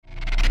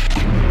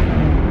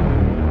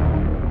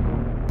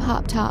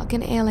Pop Talk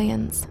and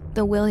Aliens,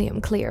 the William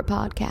Clear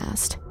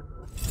podcast.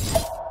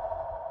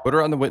 Put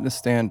her on the witness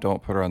stand,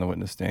 don't put her on the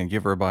witness stand.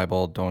 Give her a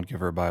Bible, don't give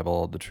her a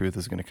Bible. The truth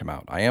is going to come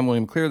out. I am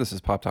William Clear. This is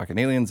Pop Talk and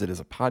Aliens. It is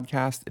a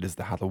podcast. It is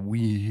the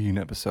Halloween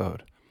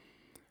episode.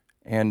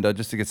 And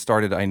just to get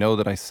started, I know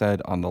that I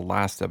said on the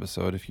last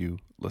episode, if you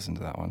listened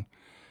to that one,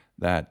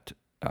 that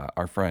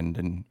our friend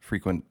and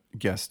frequent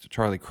guest,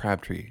 Charlie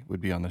Crabtree, would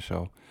be on the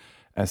show,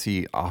 as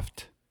he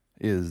oft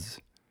is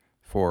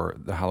for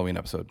the Halloween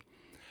episode.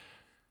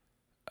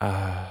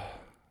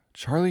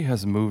 Charlie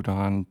has moved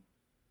on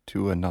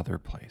to another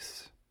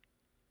place.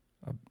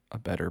 A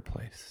better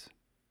place.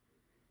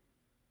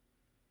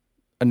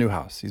 A new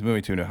house. He's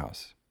moving to a new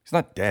house. He's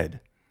not dead.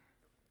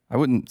 I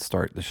wouldn't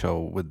start the show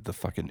with the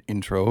fucking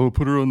intro. Oh,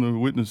 put her on the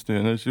witness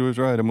stand. She was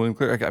right. I'm William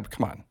Clear.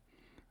 Come on.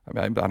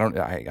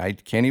 I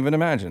can't even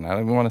imagine. I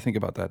don't even want to think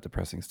about that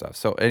depressing stuff.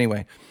 So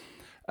anyway,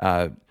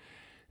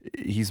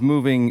 he's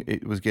moving.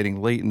 It was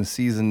getting late in the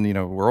season. You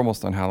know, we're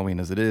almost on Halloween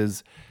as it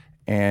is.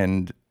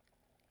 And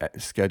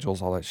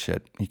schedules, all that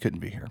shit. He couldn't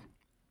be here.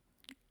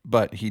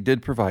 But he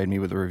did provide me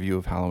with a review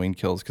of Halloween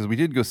Kills, because we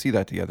did go see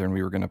that together and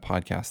we were going to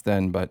podcast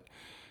then, but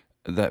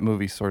that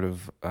movie sort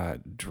of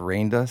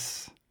drained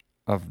us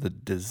of the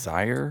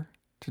desire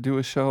to do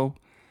a show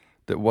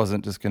that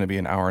wasn't just going to be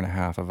an hour and a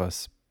half of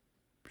us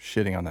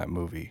shitting on that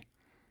movie.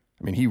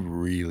 I mean, he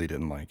really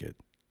didn't like it,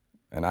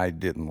 and I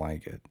didn't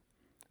like it.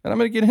 And I'm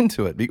going to get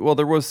into it. Well,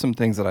 there was some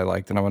things that I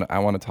liked, and I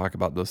want to talk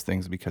about those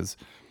things because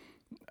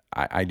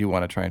I do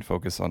want to try and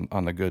focus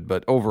on the good,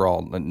 but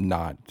overall,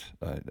 not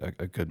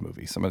a good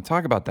movie. So I'm going to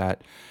talk about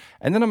that.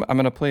 And then I'm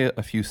going to play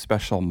a few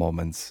special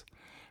moments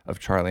of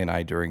Charlie and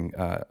I during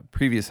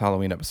previous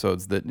Halloween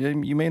episodes that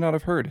you may not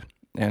have heard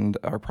and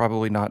are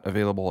probably not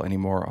available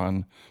anymore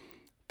on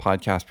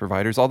podcast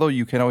providers. Although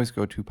you can always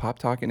go to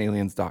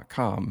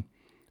poptalkandaliens.com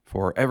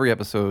for every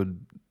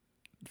episode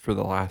for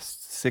the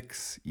last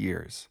 6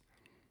 years.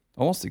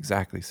 Almost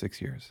exactly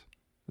 6 years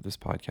that this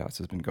podcast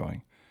has been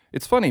going.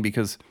 It's funny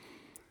because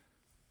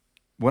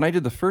when I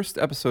did the first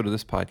episode of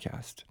this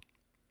podcast,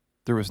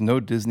 there was no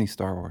Disney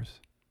Star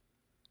Wars.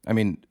 I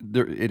mean,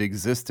 it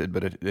existed,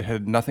 but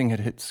nothing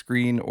had hit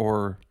screen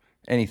or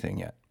anything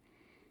yet.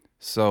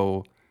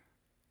 So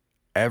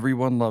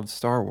everyone loved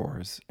Star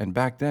Wars, and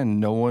back then,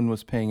 no one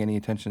was paying any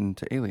attention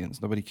to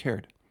aliens. Nobody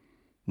cared.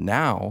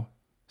 Now,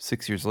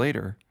 6 years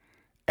later,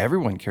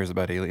 everyone cares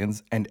about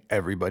aliens, and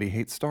everybody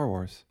hates Star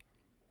Wars.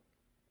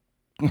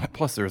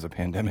 Plus, there was a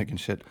pandemic and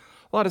shit.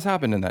 A lot has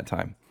happened in that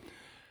time.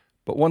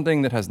 But one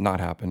thing that has not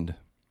happened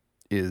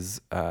is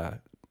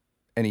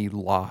any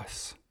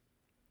loss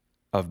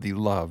of the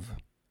love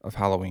of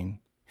Halloween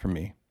for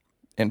me,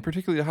 and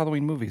particularly the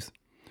Halloween movies.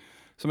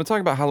 So I'm going to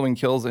talk about Halloween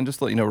Kills, and just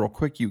to let you know real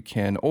quick, you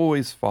can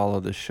always follow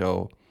the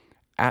show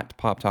at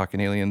Pop Talk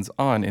and Aliens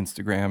on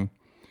Instagram.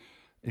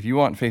 If you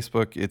want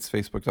Facebook, it's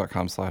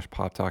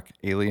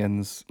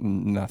facebook.com/PopTalkAliens.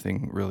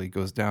 Nothing really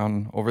goes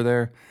down over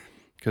there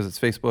because it's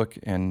Facebook,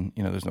 and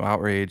there's no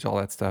outrage, all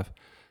that stuff.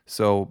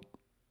 So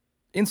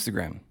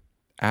Instagram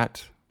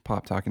at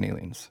Pop Talk and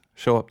Aliens.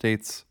 Show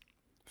updates,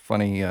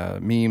 funny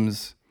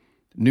memes,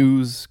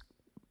 news,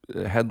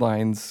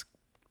 headlines,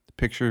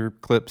 picture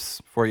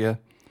clips for you,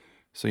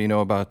 so you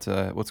know about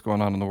what's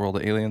going on in the world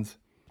of aliens.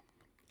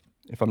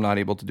 If I'm not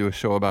able to do a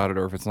show about it,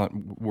 or if it's not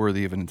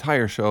worthy of an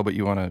entire show, but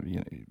you want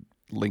to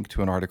link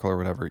to an article or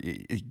whatever,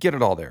 you get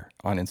it all there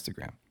on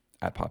Instagram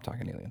at Pop Talk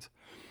and Aliens.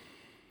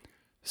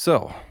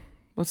 So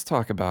let's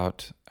talk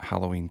about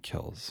Halloween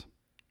Kills.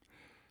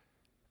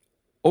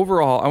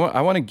 Overall,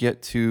 I want to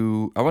get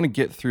through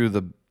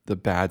the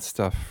bad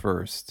stuff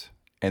first,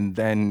 and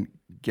then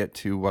get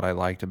to what I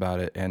liked about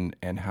it and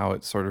how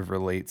it sort of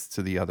relates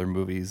to the other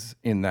movies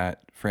in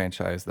that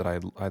franchise that I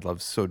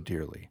love so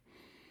dearly.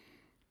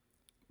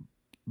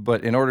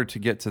 But in order to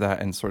get to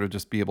that and sort of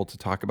just be able to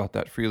talk about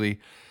that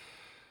freely,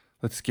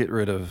 let's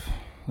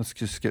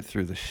just get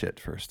through the shit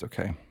first,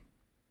 okay?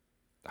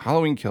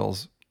 Halloween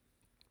Kills,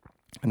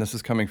 and this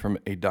is coming from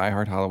a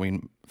diehard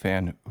Halloween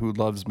fan who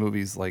loves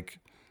movies like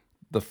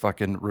the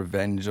fucking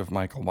Revenge of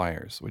Michael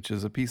Myers, which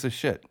is a piece of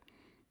shit.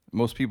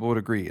 Most people would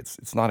agree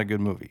it's not a good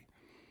movie.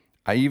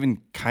 I even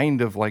kind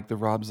of like the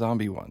Rob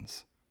Zombie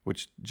ones,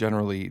 which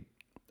generally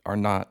are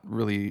not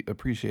really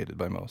appreciated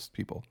by most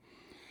people.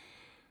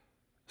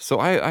 So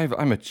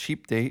I'm a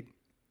cheap date.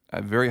 I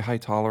have very high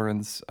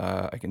tolerance.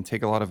 I can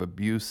take a lot of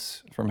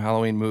abuse from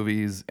Halloween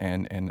movies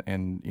and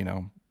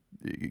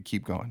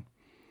keep going.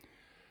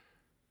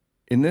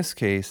 In this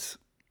case,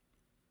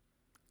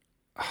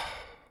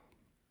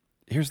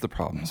 here's the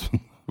problems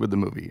with the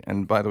movie.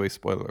 And by the way,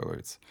 spoiler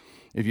alerts.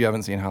 If you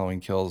haven't seen Halloween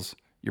Kills,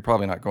 you're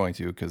probably not going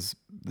to, because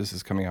this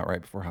is coming out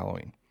right before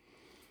Halloween.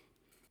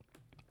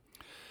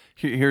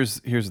 Here's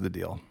the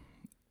deal.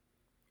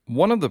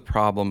 One of the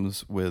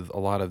problems with a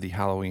lot of the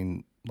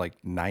Halloween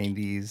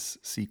 90s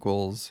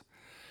sequels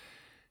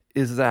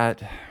is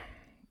that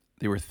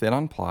they were thin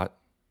on plot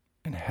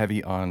and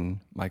heavy on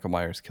Michael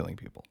Myers killing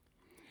people.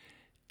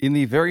 In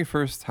the very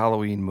first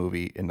Halloween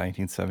movie in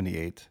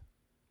 1978,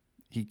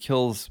 he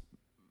kills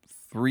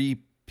 3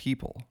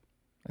 people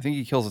I think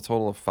he kills a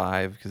total of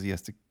 5 because he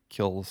has to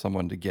kill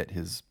someone to get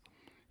his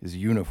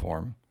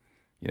uniform,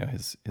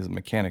 his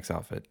mechanic's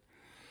outfit.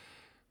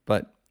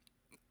 But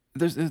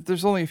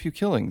there's only a few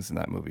killings in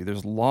that movie.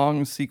 There's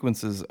long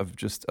sequences of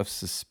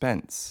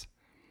suspense,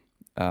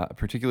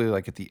 particularly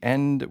like at the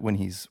end when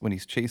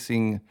he's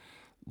chasing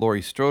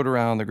Laurie Strode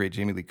around, the great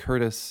Jamie Lee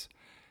Curtis.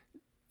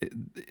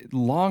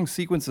 Long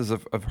sequences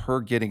of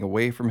her getting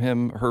away from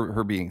him,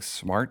 her being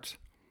smart.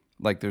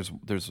 Like there's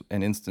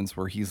an instance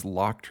where he's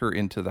locked her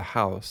into the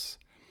house,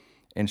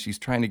 and she's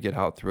trying to get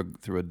out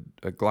through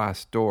a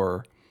glass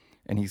door,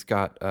 and he's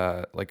got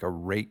like a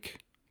rake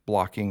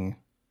blocking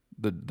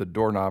the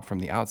doorknob from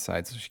the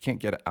outside, so she can't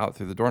get out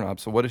through the doorknob.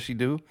 So what does she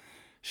do?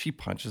 She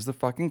punches the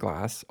fucking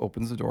glass,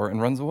 opens the door,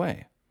 and runs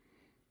away.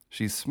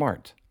 She's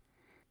smart.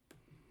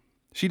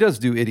 She does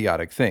do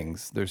idiotic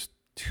things. There's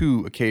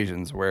 2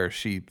 occasions where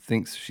she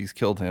thinks she's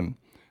killed him,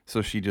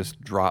 so she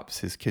just drops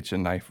his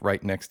kitchen knife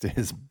right next to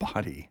his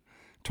body.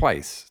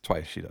 Twice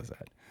she does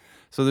that.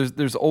 So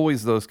there's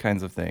always those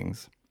kinds of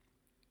things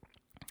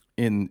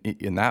in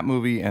that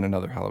movie and in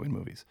other Halloween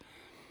movies.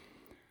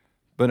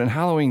 But in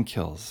Halloween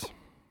Kills,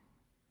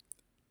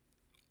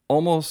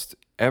 almost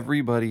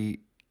everybody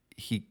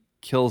he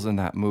kills in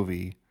that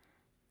movie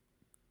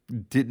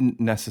didn't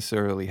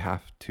necessarily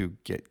have to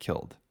get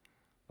killed.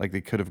 Like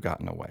they could have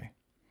gotten away.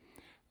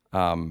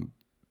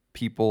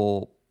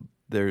 People,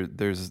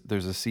 there's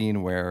a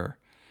scene where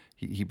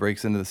he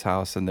breaks into this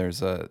house, and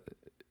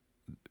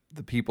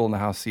the people in the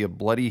house see a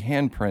bloody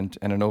handprint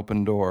and an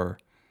open door,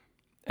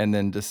 and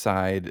then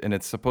decide, and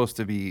it's supposed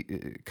to be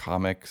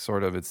comic,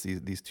 sort of. It's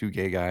these 2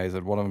 gay guys,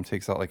 and one of them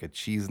takes out like a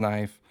cheese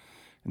knife,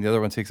 and the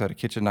other one takes out a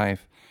kitchen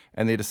knife,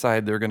 and they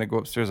decide they're going to go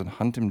upstairs and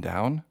hunt him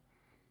down,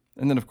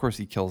 and then of course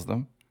he kills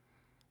them.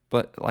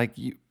 But like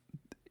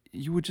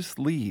you would just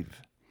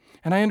leave.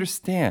 And I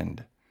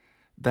understand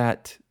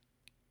that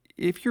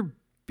if you're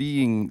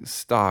being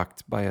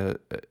stalked by a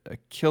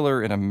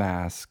killer in a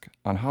mask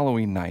on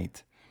Halloween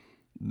night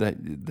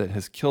that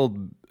has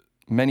killed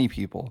many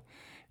people,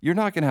 you're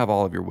not going to have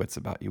all of your wits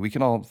about you. We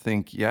can all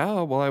think,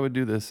 yeah, well, I would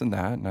do this and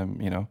that, and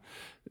I'm,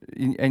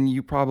 and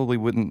you probably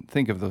wouldn't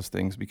think of those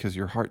things because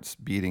your heart's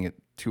beating at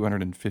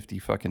 250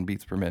 fucking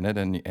beats per minute,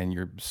 and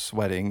you're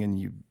sweating, and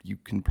you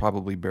can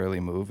probably barely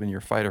move, and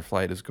your fight or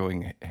flight is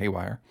going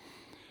haywire.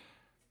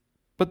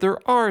 But there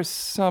are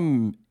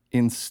some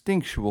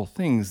instinctual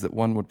things that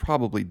one would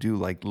probably do,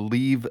 like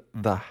leave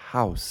the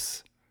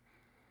house.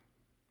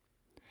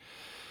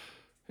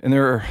 And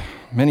there are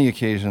many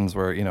occasions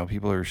where,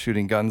 people are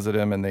shooting guns at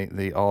him, and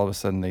they all of a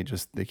sudden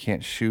they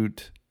can't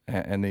shoot,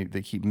 and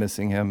they keep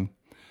missing him.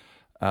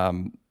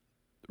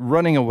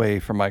 Running away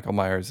from Michael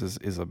Myers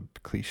is a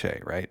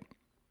cliche, right?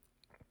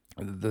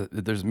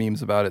 There's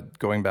memes about it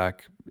going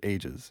back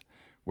ages,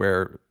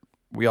 where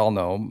we all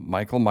know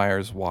Michael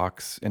Myers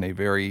walks in a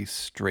very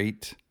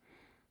straight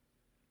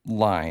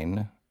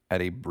line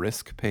at a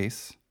brisk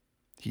pace.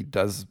 He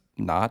does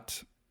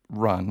not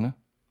run.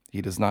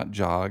 He does not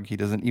jog. He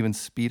doesn't even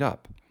speed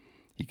up.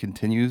 He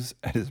continues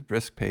at his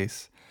brisk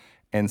pace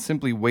and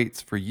simply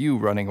waits for you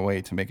running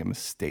away to make a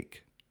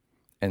mistake.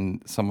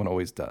 And someone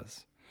always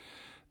does.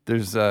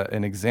 There's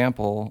an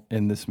example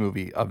in this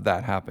movie of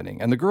that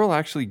happening. And the girl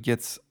actually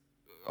gets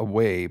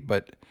away,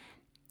 but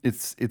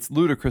it's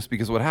ludicrous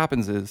because what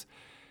happens is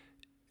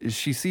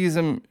she sees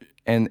him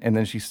and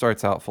then she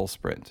starts out full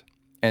sprint.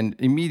 And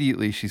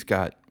immediately she's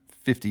got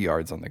 50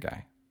 yards on the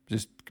guy.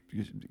 Just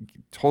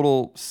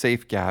total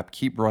safe gap,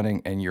 keep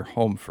running, and you're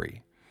home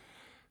free.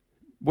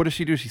 What does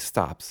she do? She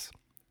stops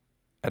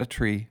at a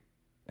tree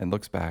and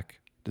looks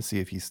back to see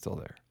if he's still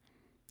there.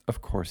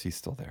 Of course he's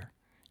still there.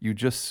 You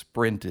just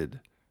sprinted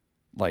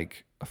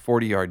like a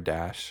 40-yard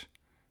dash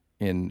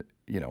in,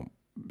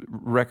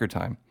 record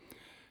time.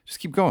 Just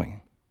keep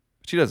going.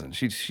 She doesn't.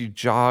 She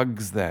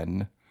jogs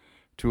then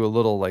to a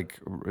little like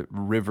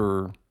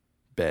river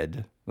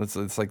bed.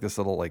 It's like this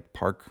little like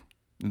park.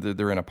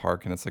 They're in a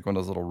park, and it's like one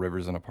of those little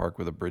rivers in a park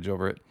with a bridge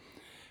over it.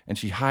 And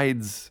she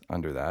hides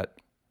under that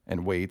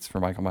and waits for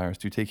Michael Myers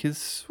to take his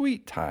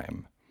sweet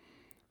time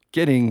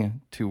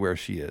getting to where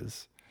she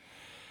is.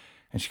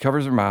 And she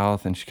covers her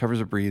mouth and she covers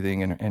her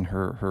breathing and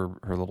her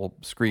little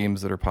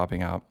screams that are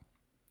popping out.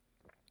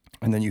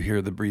 And then you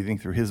hear the breathing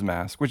through his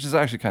mask, which is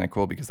actually kind of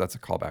cool because that's a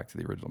callback to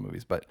the original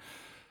movies. But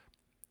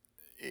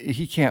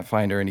he can't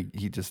find her, and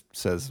he just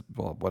says,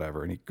 well,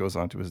 whatever. And he goes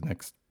on to his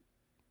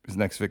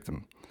next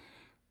victim.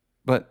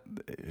 But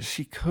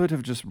she could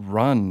have just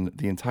run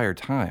the entire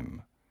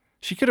time.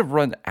 She could have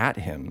run at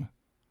him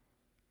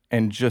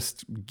and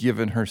just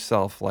given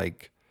herself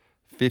like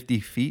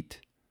 50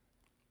 feet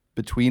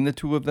between the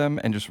two of them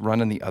and just run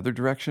in the other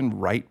direction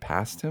right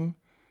past him.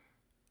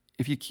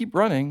 If you keep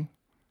running,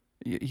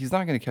 he's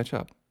not going to catch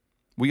up.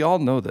 We all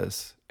know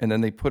this, and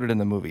then they put it in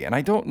the movie. And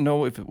I don't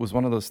know if it was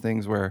one of those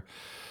things where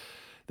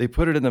they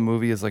put it in the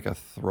movie as like a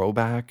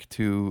throwback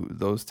to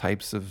those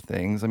types of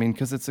things. I mean,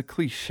 because it's a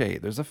cliche.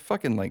 There's a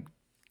fucking like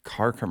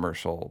car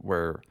commercial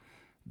where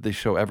they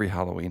show every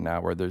Halloween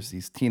now where there's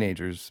these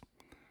teenagers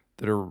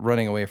that are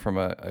running away from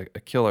a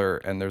killer,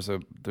 and there's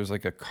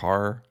like a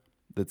car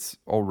that's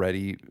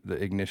already, the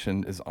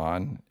ignition is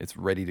on, it's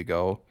ready to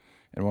go.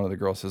 And one of the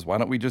girls says, why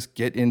don't we just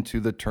get into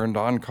the turned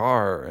on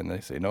car? And they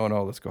say, no,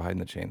 let's go hide in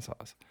the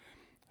chainsaws.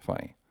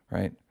 Funny,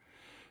 right?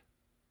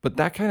 But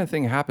that kind of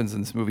thing happens in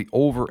this movie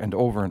over and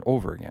over and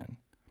over again.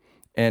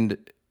 And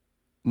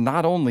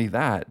not only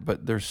that,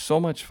 but there's so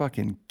much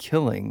fucking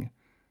killing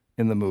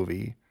in the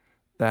movie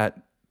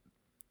that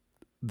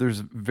there's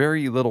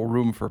very little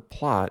room for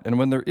plot. And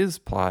when there is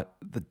plot,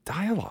 the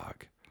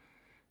dialogue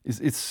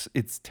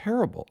it's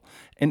terrible.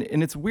 And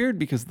it's weird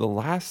because the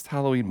last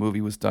Halloween movie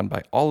was done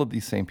by all of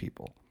these same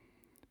people.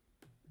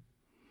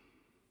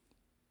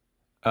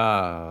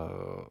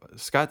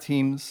 Scott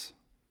Teems,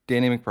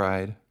 Danny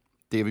McBride,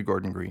 David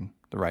Gordon Green,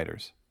 the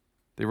writers.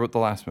 They wrote the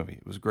last movie.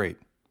 It was great.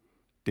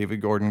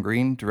 David Gordon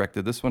Green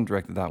directed this one,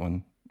 directed that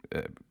one.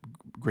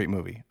 Great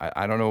movie.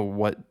 I don't know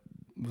what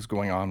was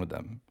going on with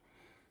them,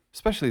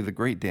 especially the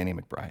great Danny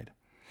McBride.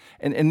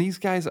 And these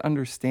guys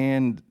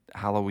understand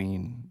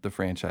Halloween, the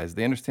franchise.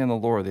 They understand the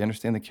lore. They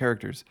understand the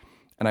characters.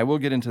 And I will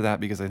get into that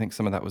because I think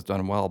some of that was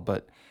done well.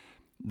 But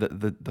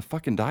the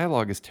fucking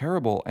dialogue is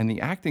terrible, and the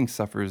acting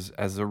suffers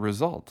as a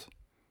result.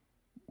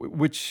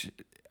 Which,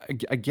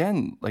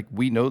 again, like,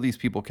 we know these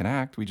people can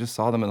act. We just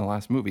saw them in the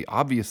last movie.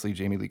 Obviously,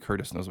 Jamie Lee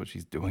Curtis knows what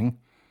she's doing.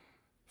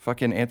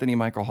 Fucking Anthony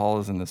Michael Hall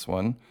is in this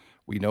one.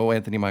 We know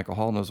Anthony Michael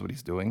Hall knows what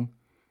he's doing.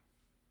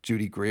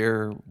 Judy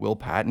Greer, Will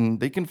Patton,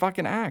 they can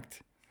fucking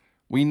act.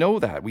 We know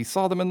that. We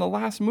saw them in the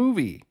last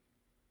movie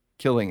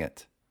killing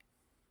it.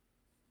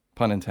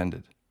 Pun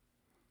intended.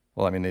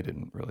 Well, I mean, they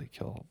didn't really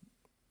kill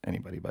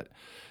anybody, but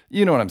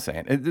you know what I'm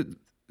saying.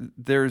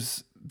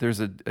 There's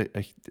a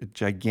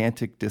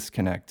gigantic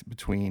disconnect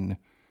between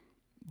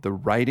the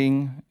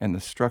writing and the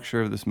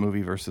structure of this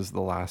movie versus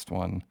the last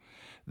one.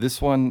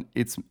 This one,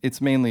 it's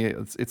mainly,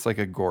 it's like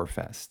a gore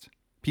fest.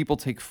 People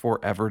take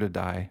forever to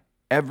die.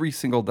 Every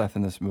single death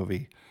in this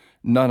movie,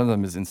 none of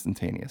them is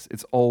instantaneous.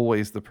 It's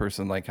always the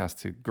person like has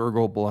to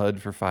gurgle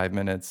blood for 5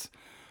 minutes,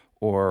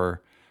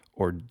 or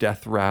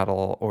death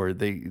rattle, or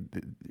they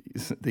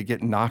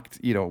get knocked,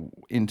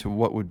 into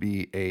what would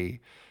be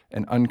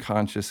an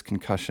unconscious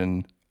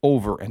concussion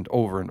over and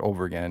over and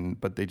over again,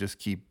 but they just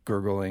keep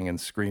gurgling and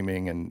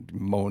screaming and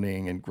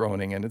moaning and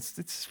groaning, and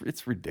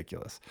it's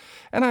ridiculous.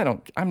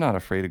 And I'm not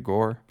afraid of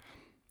gore.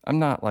 I'm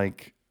not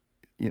like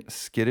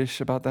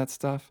skittish about that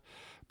stuff,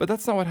 but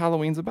that's not what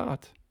Halloween's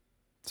about.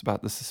 It's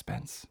about the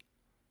suspense.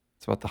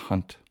 It's about the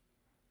hunt.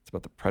 It's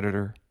about the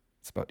predator.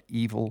 It's about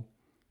evil.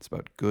 It's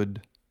about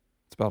good.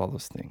 It's about all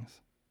those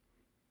things.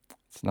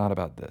 It's not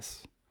about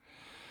this.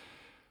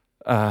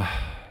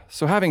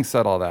 So having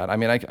said all that, I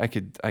mean, I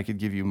could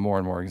give you more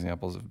and more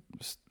examples of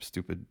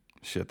stupid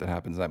shit that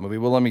happens in that movie.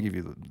 Well, let me give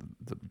you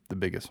the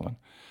biggest one.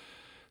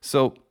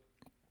 So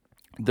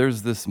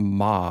there's this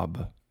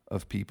mob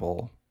of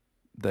people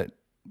that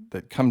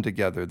come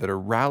together, that are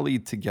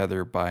rallied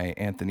together by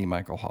Anthony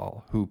Michael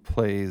Hall, who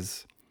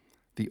plays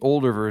the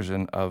older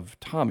version of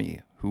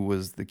Tommy, who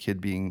was the kid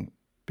being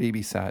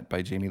babysat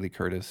by Jamie Lee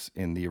Curtis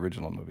in the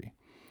original movie.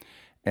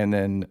 And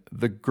then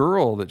the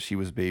girl that she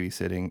was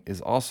babysitting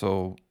is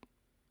also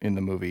in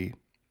the movie,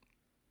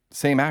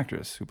 same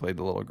actress who played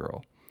the little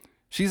girl.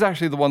 She's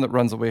actually the one that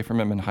runs away from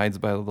him and hides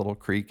by the little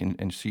creek,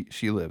 and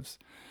she lives.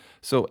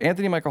 So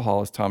Anthony Michael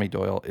Hall as Tommy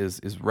Doyle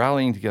is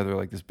rallying together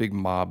like this big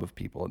mob of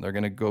people, and they're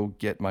going to go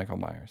get Michael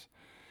Myers.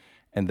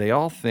 And they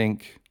all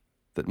think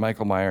that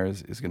Michael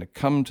Myers is going to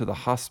come to the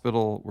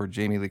hospital where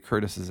Jamie Lee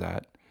Curtis is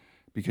at,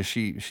 because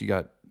she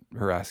got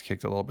her ass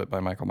kicked a little bit by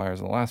Michael Myers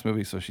in the last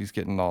movie, so she's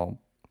getting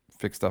all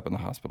fixed up in the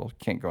hospital,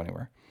 can't go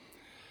anywhere.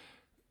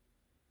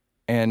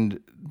 And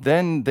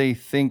then they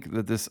think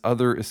that this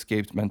other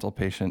escaped mental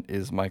patient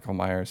is Michael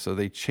Myers, so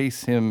they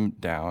chase him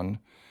down.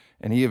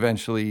 And he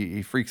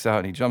freaks out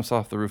and he jumps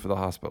off the roof of the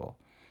hospital.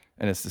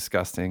 And it's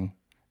disgusting.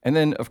 And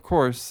then, of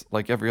course,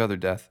 like every other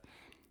death,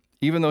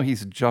 even though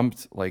he's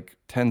jumped like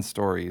 10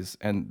 stories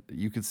and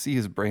you could see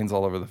his brains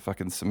all over the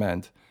fucking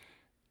cement,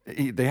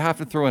 they have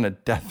to throw in a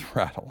death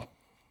rattle.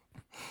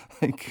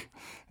 Like,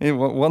 hey,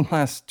 one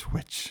last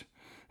twitch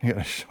you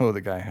gotta show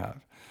the guy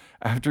have.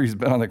 After he's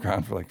been on the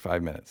ground for like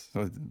 5 minutes.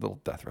 So a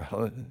little death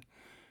rattle.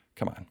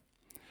 Come on.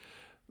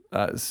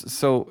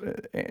 So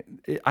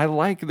I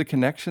like the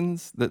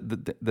connections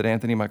that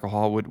Anthony Michael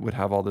Hall would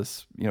have all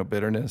this,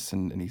 bitterness,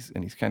 and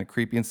he's kind of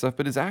creepy and stuff,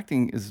 but his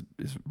acting is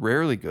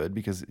rarely good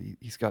because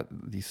he's got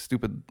these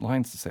stupid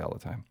lines to say all the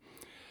time.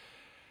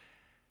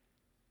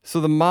 So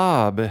the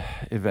mob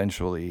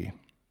eventually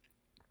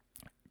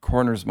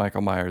corners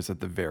Michael Myers at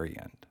the very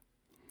end,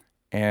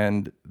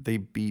 and they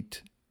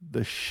beat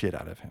the shit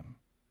out of him.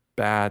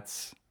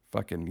 Bats,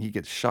 he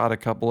gets shot a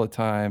couple of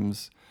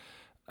times.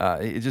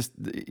 It just,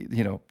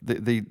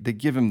 they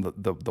give him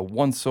the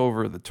once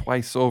over, the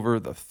twice over,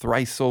 the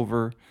thrice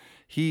over.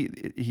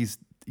 He's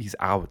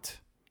out,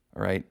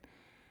 all right?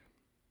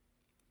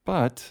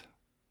 But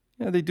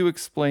they do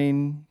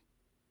explain,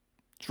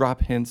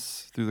 drop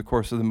hints through the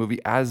course of the movie,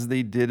 as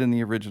they did in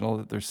the original,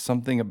 that there's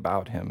something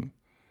about him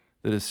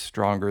that is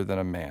stronger than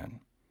a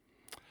man.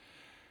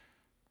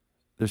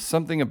 There's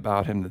something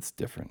about him that's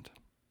different.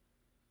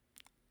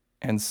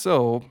 And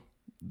so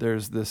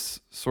there's this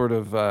sort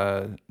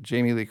of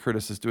Jamie Lee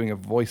Curtis is doing a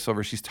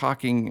voiceover. She's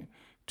talking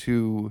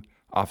to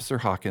Officer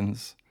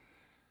Hawkins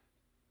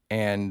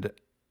and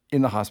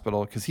in the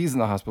hospital, because he's in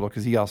the hospital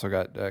because he also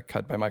got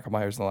cut by Michael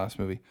Myers in the last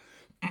movie.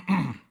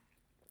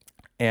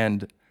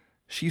 And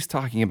she's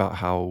talking about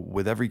how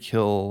with every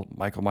kill,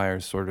 Michael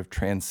Myers sort of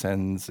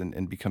transcends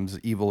and becomes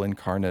evil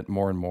incarnate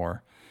more and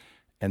more.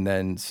 And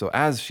then, so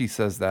as she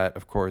says that,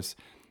 of course,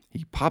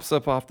 he pops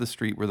up off the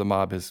street where the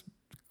mob has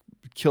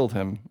killed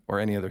him or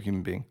any other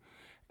human being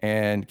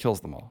and kills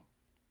them all.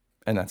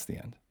 And that's the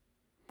end.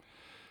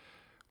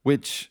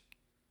 Which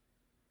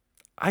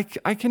I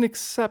can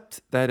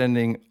accept that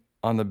ending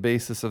on the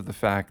basis of the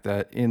fact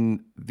that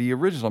in the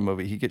original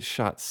movie, he gets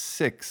shot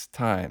 6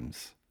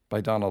 times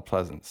by Donald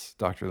Pleasance,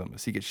 Dr.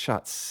 Loomis. He gets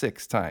shot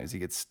 6 times. He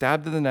gets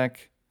stabbed in the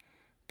neck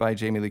by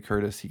Jamie Lee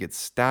Curtis. He gets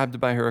stabbed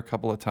by her a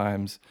couple of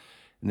times,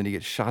 and then he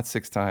gets shot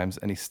 6 times,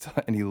 and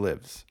he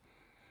lives.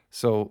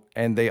 So,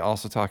 and they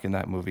also talk in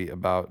that movie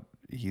about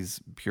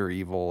he's pure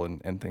evil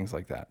and things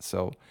like that.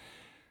 So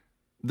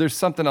there's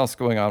something else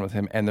going on with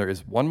him, and there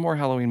is one more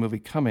Halloween movie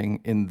coming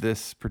in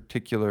this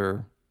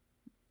particular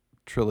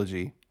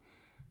trilogy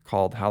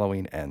called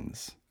Halloween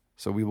Ends.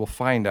 So we will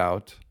find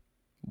out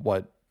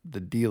what the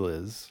deal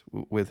is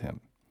with him.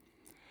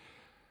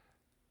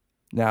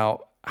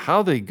 Now,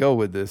 how they go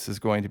with this is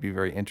going to be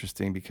very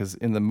interesting, because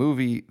in the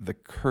movie The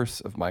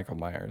Curse of Michael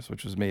Myers,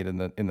 which was made in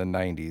the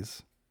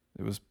 90s,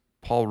 it was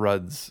Paul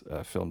Rudd's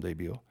film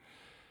debut.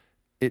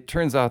 It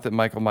turns out that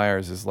Michael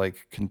Myers is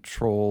like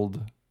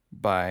controlled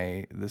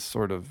by this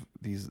sort of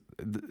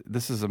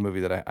this is a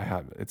movie that I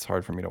have, it's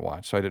hard for me to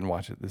watch, so I didn't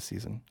watch it this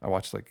season. I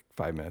watched like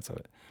 5 minutes of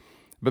it.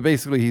 But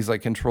basically he's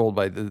like controlled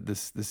by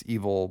this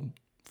evil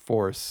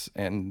force,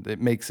 and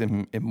it makes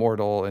him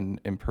immortal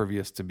and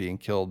impervious to being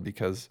killed,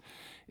 because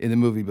in the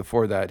movie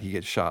before that he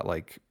gets shot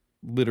like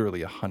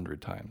literally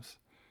 100 times.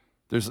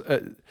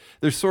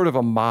 There's sort of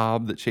a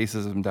mob that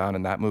chases him down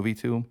in that movie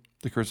too,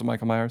 The Curse of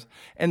Michael Myers,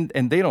 and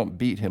they don't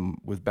beat him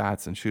with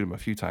bats and shoot him a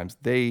few times.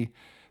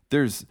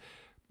 There's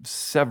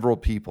several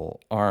people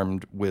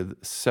armed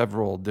with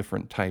several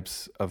different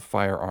types of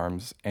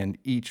firearms, and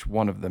each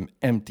one of them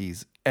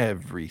empties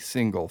every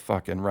single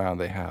fucking round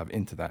they have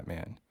into that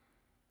man.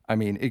 I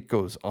mean, it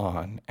goes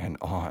on and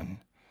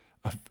on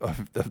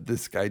of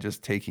this guy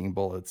just taking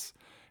bullets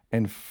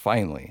and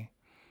finally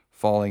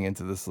falling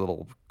into this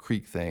little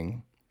creek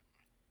thing.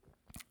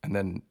 And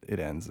then it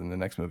ends. In the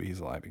next movie, he's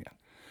alive again.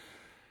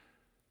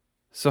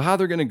 So how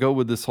they're going to go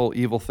with this whole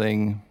evil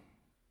thing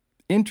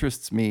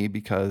interests me,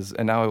 because,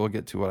 and now I will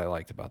get to what I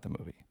liked about the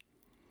movie.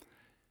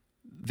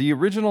 The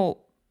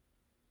original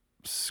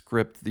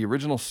script, the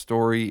original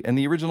story, and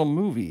the original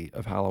movie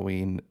of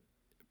Halloween,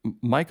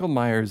 Michael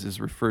Myers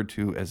is referred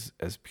to as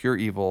pure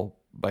evil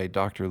by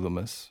Dr.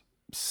 Loomis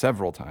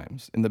several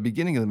times. In the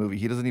beginning of the movie,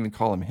 he doesn't even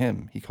call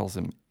him. He calls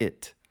him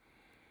it.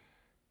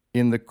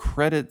 In the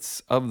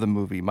credits of the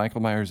movie, Michael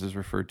Myers is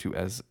referred to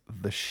as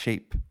the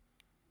Shape.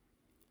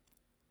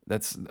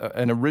 That's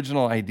an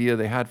original idea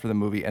they had for the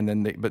movie, and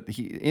then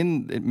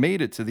it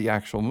made it to the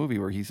actual movie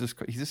where he's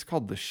just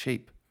called the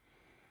Shape.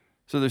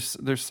 So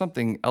there's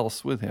something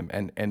else with him,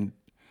 and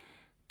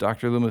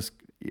Dr. Loomis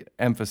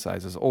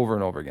emphasizes over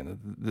and over again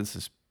that this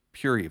is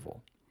pure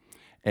evil.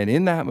 And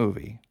in that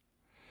movie,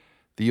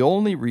 the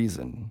only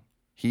reason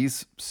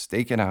he's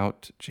staking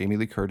out Jamie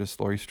Lee Curtis,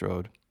 Laurie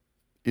Strode,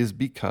 is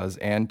because,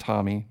 and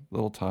Tommy,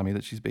 little Tommy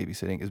that she's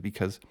babysitting, is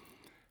because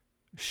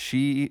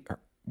she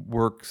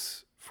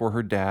works for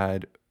her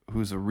dad,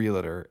 who's a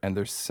realtor, and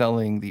they're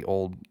selling the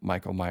old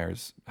Michael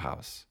Myers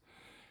house.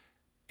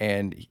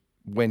 And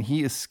when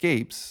he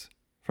escapes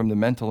from the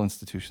mental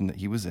institution that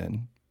he was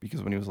in,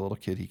 because when he was a little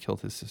kid, he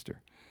killed his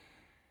sister,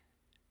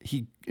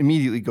 he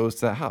immediately goes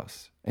to that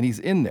house, and he's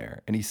in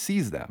there, and he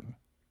sees them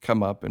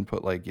come up and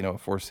put like,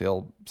 for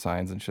sale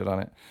signs and shit on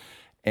it.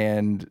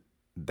 And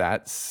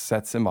that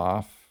sets him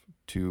off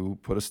to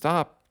put a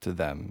stop to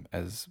them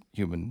as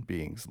human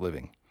beings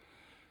living.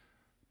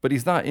 But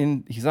he's not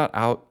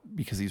out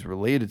because he's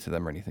related to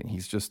them or anything.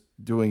 He's just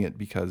doing it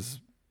because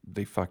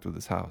they fucked with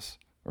his house,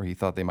 or he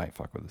thought they might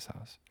fuck with his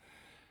house.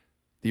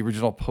 The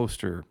original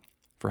poster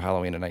for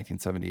Halloween in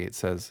 1978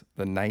 says,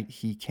 "The night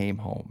he came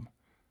home."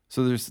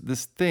 So there's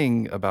this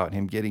thing about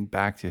him getting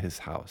back to his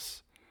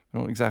house. I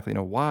don't exactly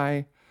know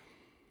why,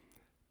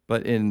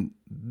 but in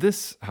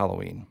this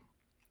Halloween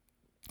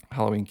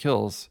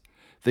Kills,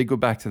 they go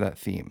back to that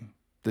theme,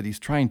 that he's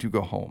trying to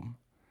go home.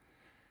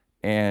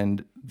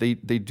 And they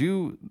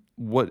do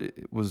what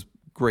was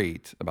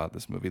great about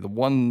this movie. The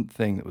one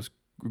thing that was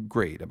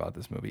great about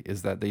this movie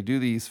is that they do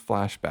these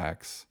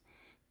flashbacks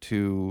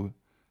to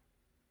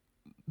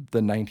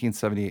the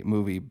 1978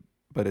 movie,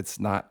 but it's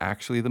not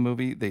actually the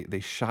movie. They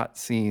shot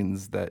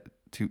scenes that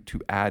to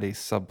add a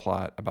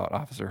subplot about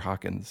Officer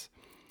Hawkins,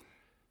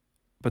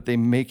 but they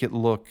make it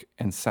look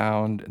and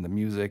sound and the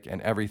music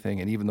and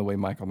everything, and even the way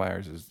Michael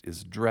Myers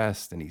is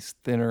dressed and he's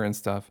thinner and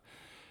stuff,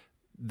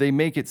 they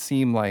make it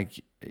seem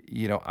like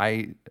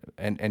I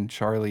and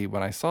Charlie,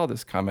 when I saw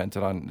this,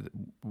 commented on,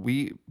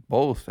 we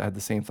both had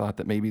the same thought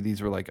that maybe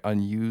these were like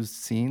unused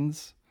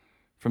scenes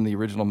from the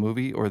original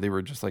movie, or they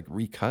were just like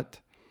recut.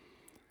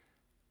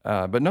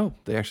 But no,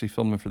 they actually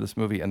filmed them for this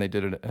movie, and they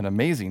did an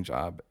amazing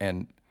job.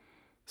 And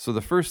so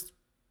the first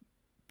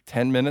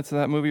 10 minutes of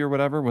that movie or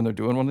whatever, when they're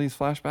doing one of these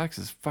flashbacks,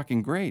 is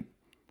fucking great.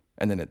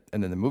 And then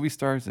the movie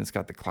starts, and it's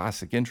got the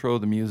classic intro,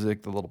 the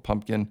music, the little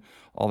pumpkin,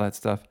 all that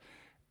stuff,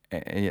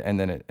 and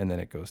then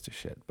it goes to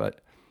shit.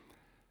 But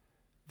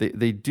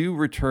they do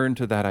return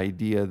to that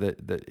idea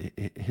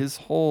that his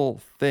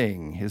whole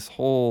thing, his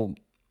whole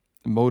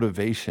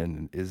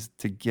motivation is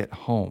to get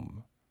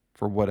home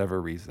for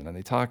whatever reason. And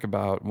they talk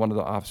about, one of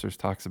the officers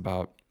talks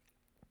about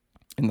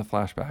in the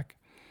flashback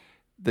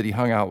that he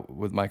hung out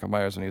with Michael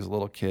Myers when he was a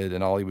little kid,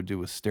 and all he would do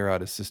was stare out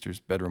his sister's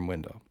bedroom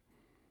window.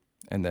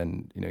 And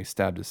then, he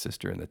stabbed his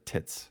sister in the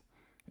tits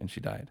and she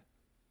died.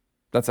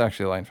 That's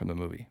actually a line from the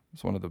movie.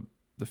 It's one of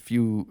the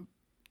few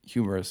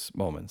humorous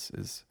moments.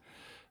 Is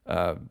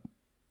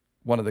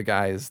one of the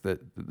guys that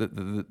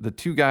the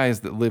two guys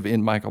that live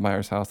in Michael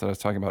Myers' house that I was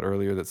talking about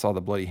earlier, that saw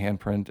the bloody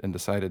handprint and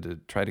decided to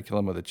try to kill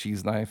him with a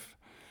cheese knife.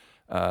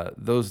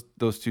 Those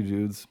two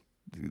dudes,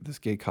 this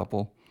gay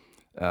couple,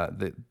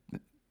 that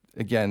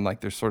again,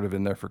 like, they're sort of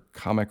in there for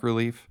comic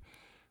relief.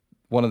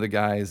 One of the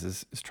guys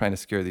is trying to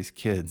scare these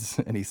kids,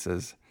 and he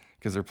says,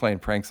 because they're playing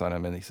pranks on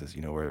him, and he says,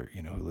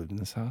 who lived in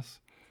this house?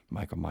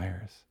 Michael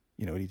Myers.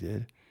 You know what he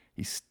did?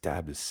 He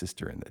stabbed his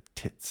sister in the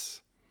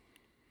tits.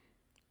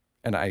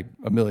 And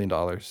 $1 million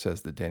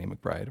says that Danny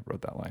McBride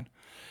wrote that line.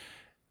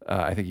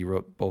 I think he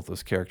wrote both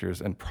those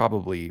characters, and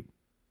probably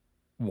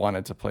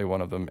wanted to play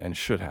one of them, and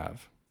should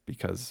have,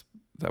 because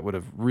that would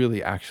have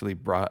really actually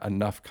brought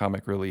enough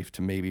comic relief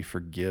to maybe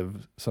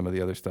forgive some of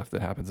the other stuff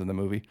that happens in the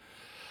movie.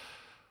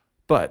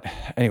 But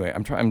anyway,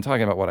 I'm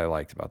talking about what I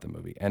liked about the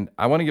movie. And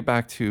I want to get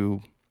back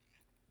to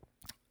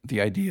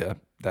the idea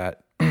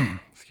that,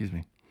 excuse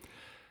me,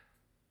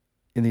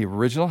 in the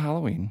original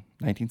Halloween,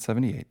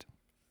 1978,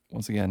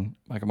 once again,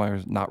 Michael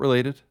Myers, not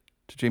related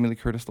to Jamie Lee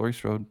Curtis, Laurie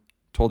Strode,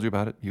 told you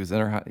about it. He was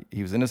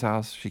in his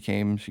house. She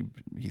came.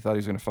 He thought he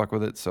was going to fuck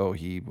with it, so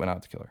he went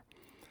out to kill her.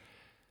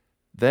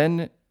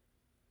 Then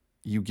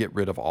you get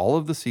rid of all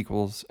of the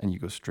sequels, and you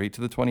go straight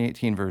to the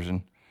 2018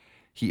 version.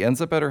 He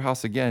ends up at her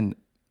house again,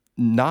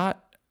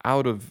 not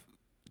out of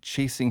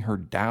chasing her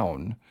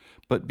down,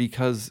 but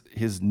because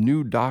his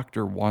new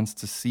doctor wants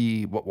to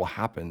see what will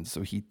happen.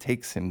 So he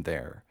takes him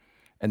there,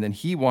 and then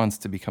he wants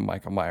to become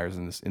Michael Myers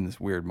in this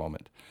weird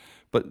moment.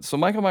 But so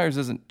Michael Myers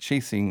isn't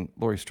chasing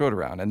Laurie Strode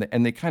around,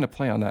 and they kind of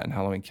play on that in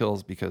Halloween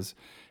Kills, because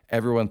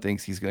everyone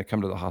thinks he's going to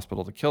come to the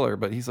hospital to kill her,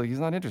 but he's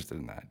not interested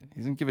in that.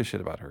 He doesn't give a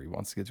shit about her. He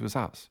wants to get to his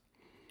house.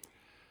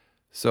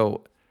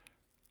 So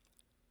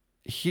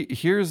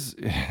here's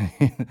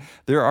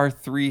there are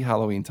 3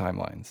 Halloween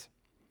timelines,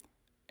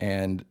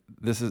 and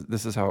this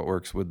is how it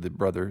works with the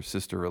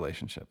brother-sister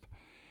relationship.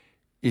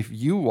 If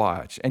you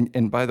watch,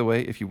 and by the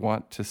way, if you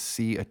want to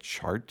see a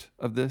chart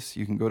of this,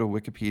 you can go to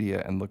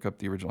Wikipedia and look up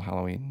the original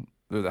Halloween,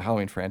 or the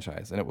Halloween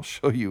franchise, and it will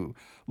show you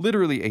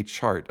literally a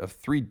chart of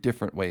 3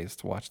 different ways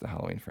to watch the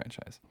Halloween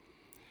franchise.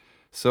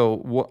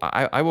 So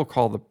I will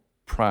call the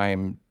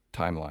prime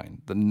timeline,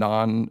 the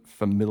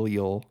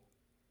non-familial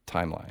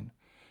timeline,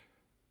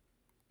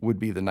 would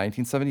be the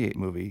 1978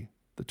 movie,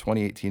 the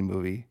 2018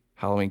 movie,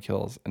 Halloween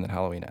Kills, and then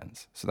Halloween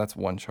Ends. So that's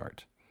one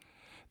chart.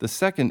 The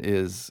second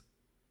is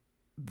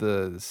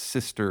the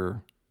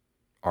sister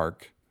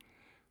arc,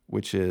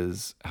 which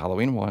is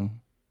Halloween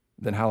 1,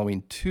 then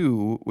Halloween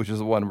 2, which is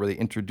the one where they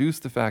introduce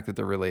the fact that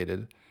they're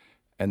related,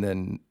 and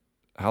then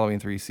Halloween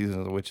 3, Season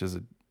of the Witch, is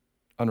an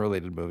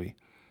unrelated movie,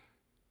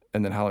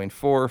 and then Halloween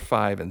 4,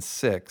 5, and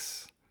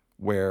 6,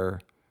 where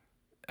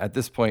at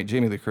this point,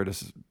 Jamie Lee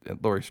Curtis and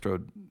Laurie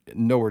Strode,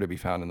 nowhere to be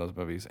found in those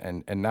movies.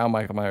 And now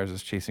Michael Myers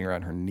is chasing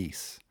around her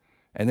niece.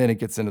 And then it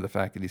gets into the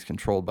fact that he's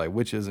controlled by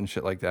witches and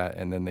shit like that.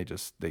 And then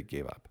they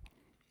gave up.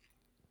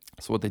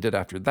 So what they did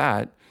after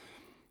that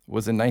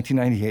was in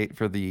 1998,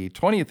 for the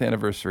 20th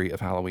anniversary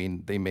of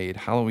Halloween, they made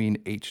Halloween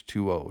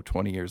H2O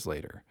 20 years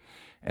later.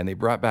 And they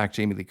brought back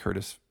Jamie Lee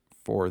Curtis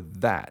for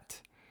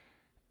that.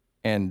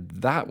 And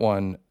that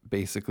one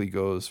basically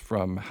goes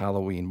from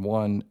Halloween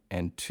 1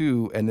 and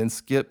 2, and then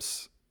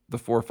skips the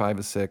 4, 5,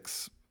 and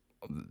 6,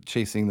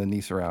 chasing the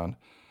niece around.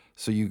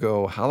 So you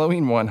go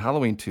Halloween 1,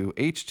 Halloween 2,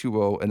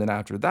 H2O, and then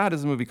after that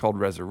is a movie called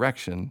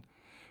Resurrection,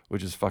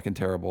 which is fucking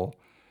terrible,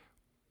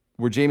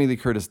 where Jamie Lee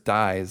Curtis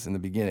dies in the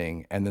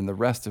beginning, and then the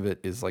rest of it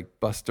is like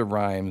Busta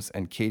Rhymes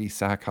and Katie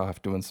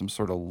Sackhoff doing some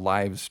sort of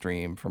live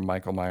stream from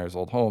Michael Myers'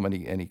 old home, and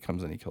he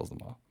comes and he kills them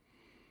all.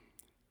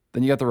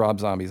 Then you got the Rob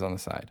Zombies on the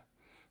side.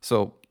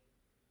 So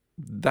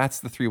that's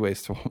the 3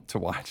 ways to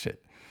watch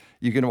it.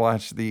 You can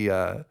watch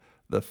the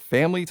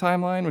family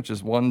timeline, which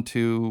is 1,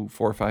 2,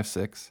 4, 5,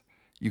 6.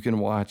 You can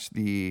watch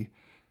the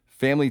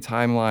family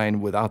timeline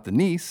without the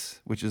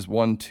niece, which is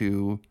 1,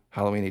 2,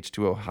 Halloween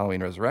H2O,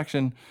 Halloween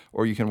Resurrection.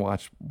 Or you can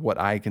watch what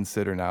I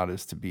consider now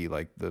to be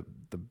like the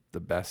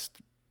best,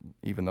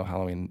 even though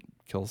Halloween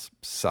Kills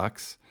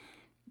sucks,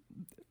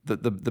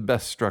 the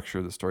best structure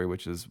of the story,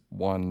 which is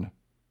 1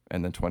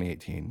 and then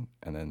 2018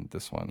 and then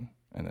this one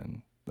and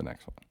then the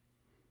next one,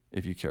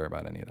 if you care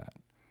about any of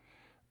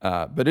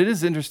that. But it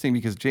is interesting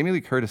because Jamie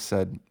Lee Curtis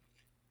said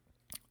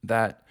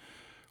that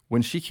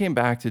when she came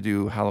back to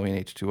do Halloween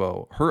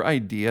H2O, her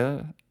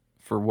idea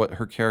for what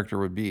her character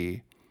would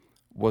be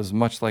was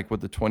much like what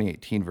the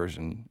 2018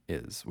 version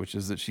is, which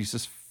is that she's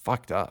just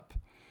fucked up.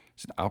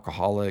 She's an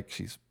alcoholic.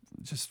 She's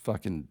just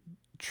fucking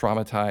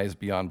traumatized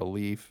beyond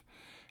belief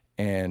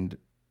and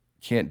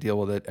can't deal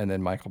with it. And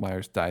then Michael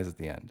Myers dies at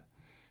the end.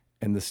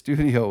 And the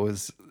studio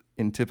was,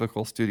 in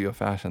typical studio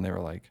fashion, they were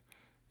like,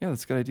 yeah,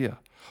 that's a good idea.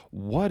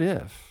 What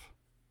if,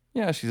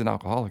 yeah, she's an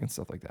alcoholic and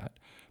stuff like that,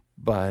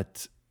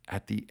 but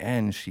at the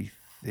end, she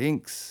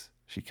thinks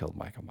she killed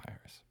Michael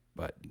Myers,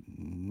 but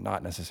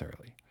not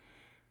necessarily.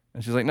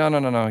 And she's like,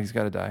 no, he's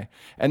got to die.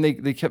 And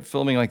they kept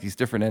filming like these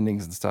different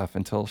endings and stuff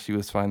until she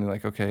was finally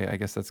like, okay, I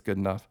guess that's good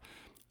enough.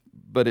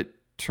 But it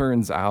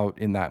turns out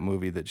in that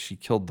movie that she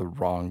killed the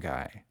wrong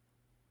guy.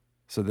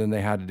 So then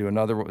they had to do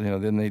another,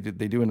 then they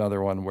do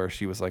another one where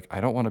she was like,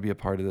 I don't want to be a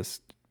part of this,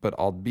 but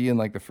I'll be in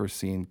like the first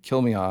scene,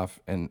 kill me off,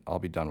 and I'll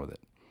be done with it.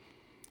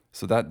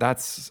 So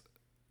that's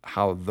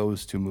how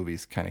those two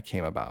movies kind of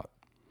came about.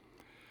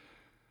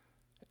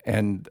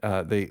 And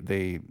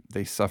they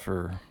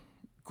suffer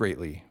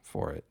greatly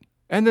for it.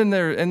 And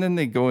then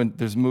they go in.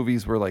 There's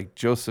movies where like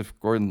Joseph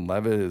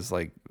Gordon-Levitt is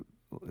like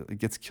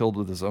gets killed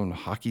with his own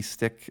hockey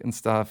stick and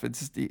stuff. It's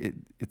just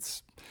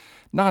it's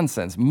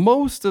nonsense.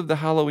 Most of the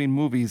Halloween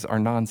movies are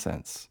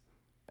nonsense,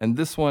 and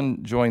this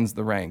one joins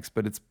the ranks.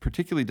 But it's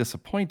particularly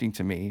disappointing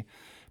to me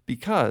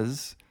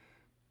because.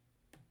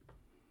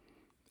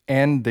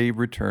 And they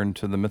return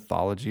to the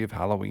mythology of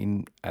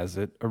Halloween as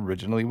it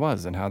originally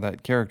was and how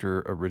that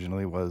character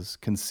originally was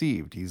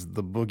conceived. He's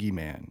the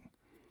boogeyman,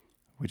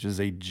 which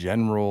is a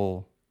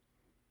general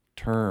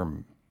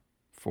term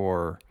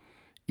for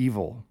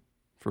evil,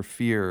 for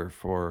fear,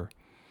 for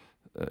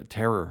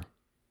terror,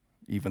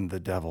 even the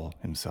devil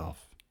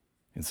himself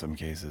in some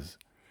cases.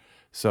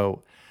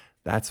 So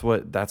that's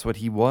what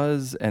he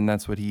was, and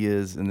that's what he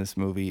is in this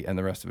movie, and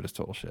the rest of it is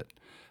total shit.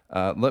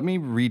 Let me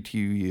read to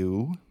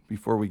you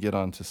before we get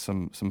on to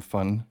some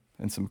fun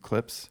and some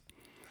clips.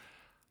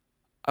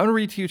 I'm going to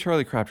read to you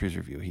Charlie Crabtree's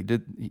review. He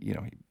did,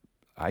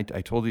 I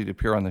told you to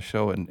appear on the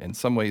show, and in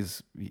some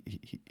ways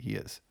he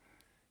is.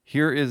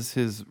 Here is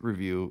his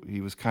review.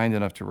 He was kind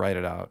enough to write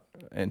it out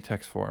in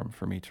text form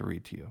for me to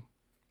read to you.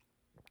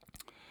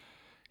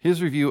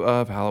 His review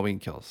of Halloween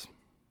Kills.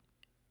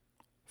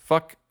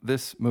 Fuck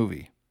this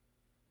movie.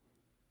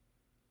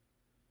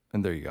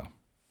 And there you go.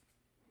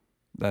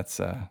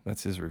 That's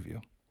his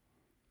review.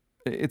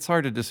 It's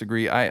hard to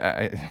disagree.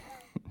 I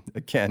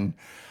again,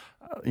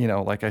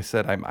 like I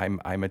said, I'm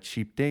a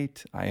cheap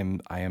date. I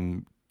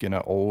am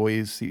gonna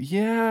always see.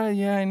 Yeah,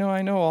 I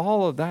know.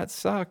 All of that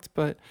sucked,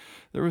 but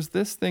there was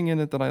this thing in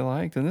it that I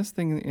liked, and this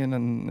thing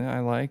in I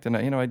liked, and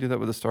I do that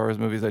with the Star Wars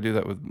movies. I do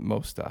that with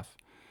most stuff.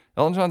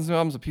 Elton John's new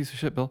album's a piece of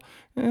shit, Bill.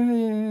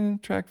 Yeah,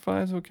 track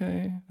 5's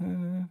okay.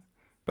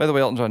 By the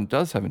way, Elton John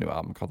does have a new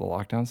album called The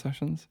Lockdown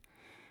Sessions.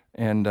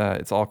 And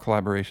it's all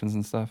collaborations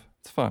and stuff.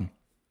 It's fun.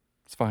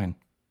 It's fine.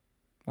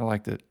 I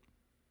liked it.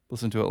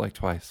 Listened to it like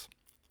twice.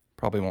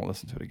 Probably won't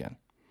listen to it again.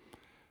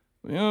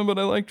 Yeah, but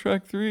I like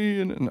track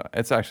 3, and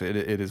it's actually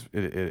it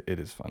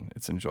is fun.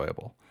 It's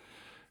enjoyable.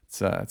 It's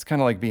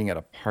kind of like being at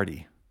a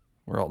party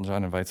where Elton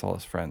John invites all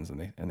his friends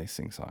and they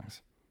sing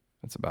songs.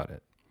 That's about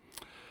it.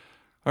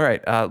 All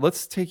right,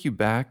 let's take you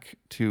back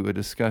to a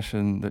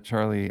discussion that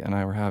Charlie and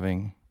I were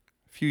having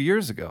a few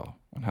years ago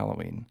on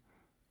Halloween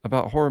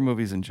about horror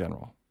movies in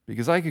general.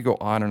 Because I could go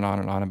on and on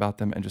and on about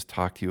them and just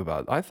talk to you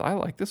about, I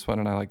like this one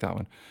and I like that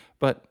one.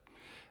 But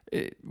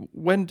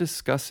when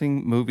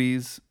discussing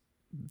movies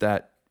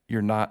that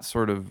you're not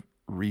sort of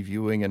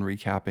reviewing and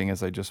recapping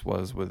as I just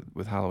was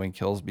with Halloween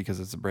Kills because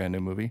it's a brand new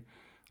movie,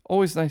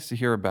 always nice to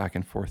hear a back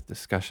and forth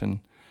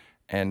discussion.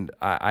 And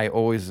I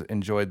always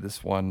enjoyed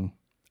this one.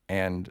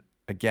 And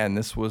again,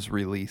 this was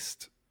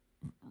released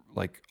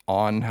like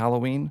on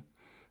Halloween.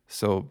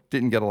 So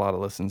didn't get a lot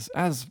of listens,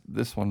 as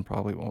this one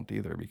probably won't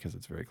either because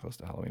it's very close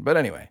to Halloween. But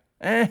anyway,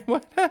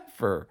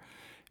 whatever.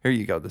 Here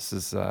you go. This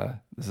is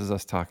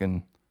us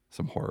talking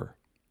some horror.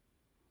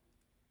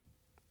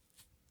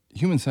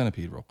 Human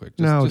Centipede, real quick.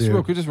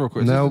 Just real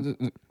quick. No.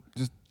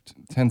 Just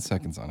 10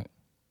 seconds on it.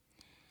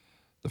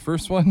 The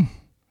first one,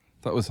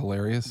 I thought was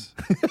hilarious.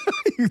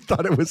 You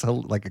thought it was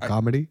like a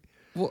comedy?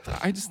 Well,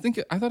 I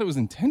thought it was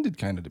intended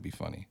kind of to be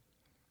funny.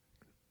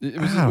 It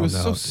was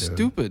so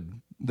stupid.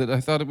 That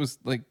I thought it was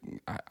like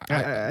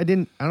I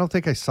don't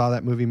think I saw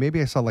that movie.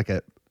 Maybe I saw like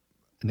an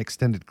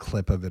extended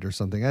clip of it or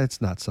something.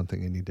 It's not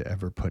something I need to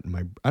ever put in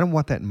my. I don't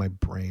want that in my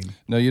brain.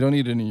 No, you don't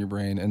need it in your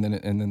brain. And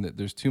then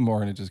there's 2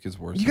 more, and it just gets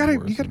worse. You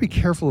gotta be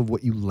careful of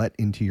what you let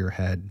into your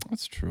head.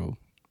 That's true.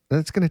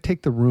 That's gonna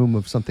take the room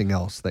of something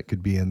else that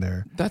could be in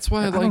there. That's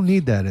why I don't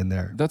need that in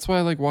there. That's why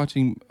I like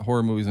watching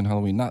horror movies on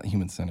Halloween. Not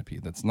Human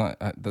Centipede. That's not.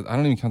 I don't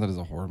even count that as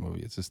a horror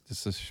movie.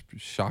 It's a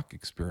shock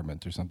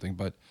experiment or something.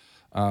 But.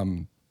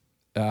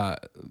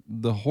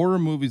 The horror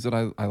movies that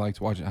I like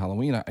to watch at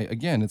Halloween,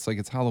 again, it's like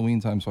it's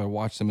Halloween time, so I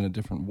watch them in a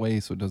different way,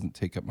 so it doesn't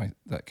take up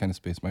that kind of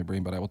space in my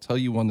brain. But I will tell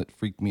you one that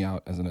freaked me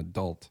out as an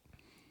adult.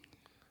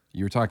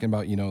 You were talking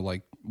about,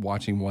 like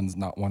watching ones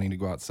not wanting to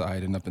go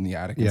outside and up in the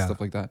attic and stuff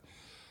like that.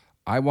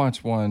 I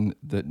watched one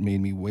that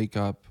made me wake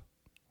up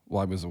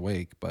while I was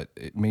awake, but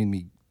it made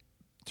me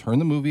turn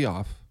the movie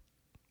off.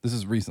 This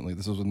is recently.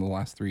 This was in the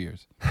last 3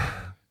 years.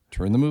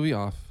 Turn the movie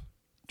off,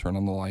 turn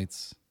on the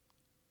lights,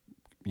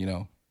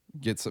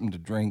 get something to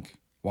drink,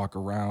 walk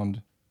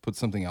around, put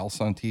something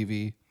else on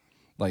TV.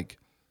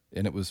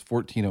 And it was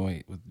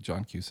 1408 with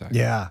John Cusack.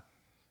 Yeah.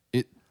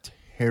 It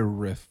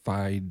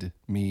terrified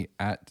me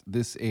at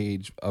this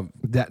age of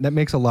that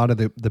makes a lot of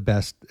the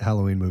best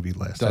Halloween movie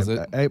list. Does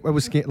it? I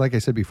was like I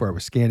said before, I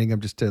was scanning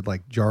them just to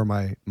like jar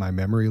my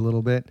memory a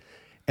little bit,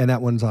 and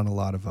that one's on a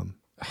lot of them.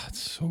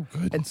 It's so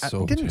good. And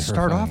so it didn't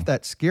start off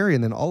that scary,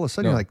 and then all of a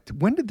sudden you're like,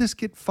 when did this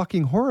get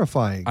fucking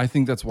horrifying? I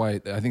think that's why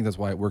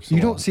it works. So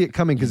you don't see it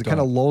coming because it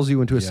kind of lulls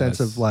you into a sense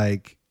of Yes.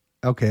 like,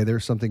 okay,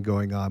 there's something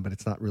going on, but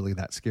it's not really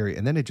that scary,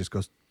 and then it just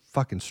goes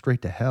fucking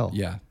straight to hell.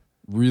 Yeah,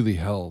 really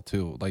hell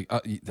too. Like,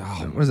 What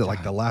is it,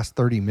 like the last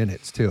 30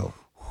 minutes too?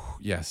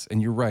 Yes,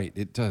 and you're right.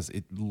 It does.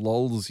 It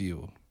lulls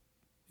you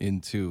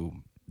into.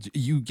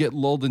 You get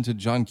lulled into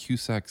John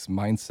Cusack's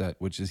mindset,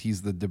 which is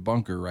he's the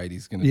debunker, right?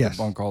 He's going to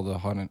debunk all the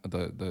haunted,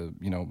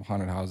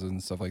 haunted houses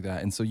and stuff like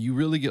that. And so you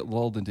really get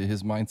lulled into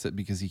his mindset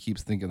because he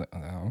keeps thinking,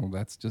 oh,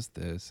 that's just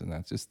this and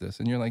that's just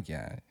this, and you're like,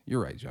 yeah,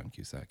 you're right, John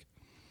Cusack.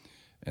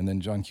 And then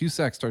John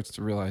Cusack starts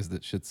to realize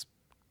that shit's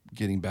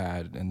getting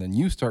bad, and then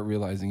you start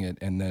realizing it,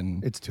 and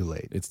then It's too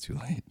late. it's too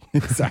late.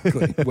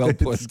 Exactly. Well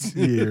put.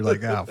 You're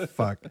like, oh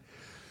fuck.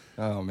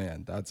 Oh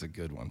man, that's a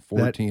good one.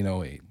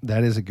 1408.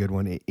 That is a good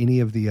one. Any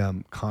of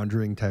the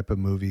Conjuring type of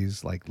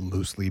movies, like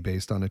loosely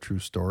based on a true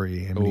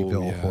story,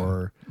 Amityville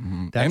Horror.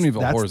 Mm-hmm. That's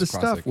Horror is the a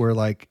stuff classic. where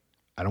like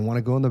I don't want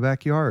to go in the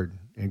backyard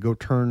and go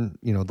turn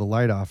the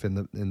light off in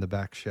the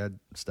back shed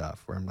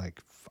stuff. Where I'm like,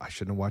 I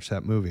shouldn't have watched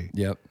that movie.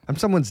 Yep. I'm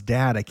someone's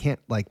dad. I can't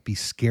like be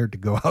scared to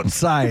go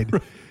outside.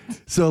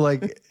 So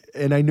like,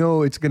 and I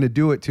know it's going to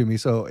do it to me.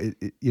 So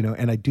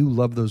and I do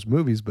love those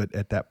movies, but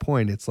at that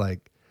point, it's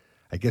like,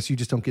 I guess you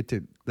just don't get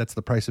to. That's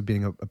the price of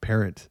being a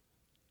parent.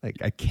 Like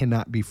I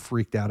cannot be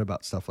freaked out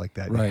about stuff like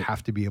that. Right. You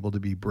have to be able to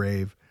be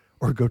brave,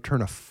 or go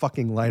turn a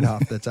fucking light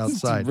off that's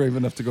outside. Brave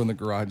enough to go in the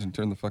garage and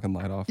turn the fucking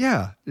light off.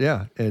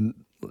 Yeah.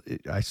 And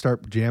I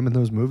start jamming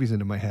those movies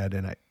into my head,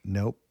 and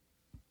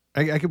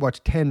I could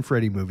watch 10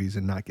 Freddy movies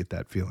and not get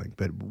that feeling,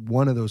 but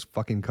one of those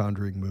fucking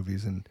Conjuring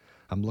movies, and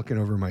I'm looking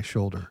over my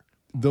shoulder.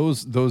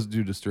 Those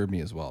do disturb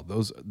me as well.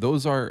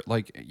 Those are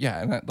like, yeah,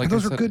 and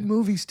Those are good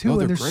movies too,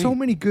 they're and there's so great.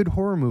 many good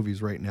horror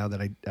movies right now that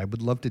I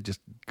would love to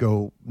just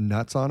go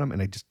nuts on them,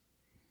 and I just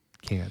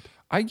can't.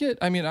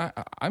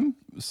 I'm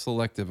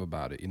selective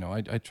about it.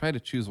 I try to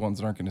choose ones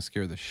that aren't going to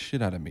scare the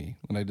shit out of me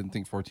when I didn't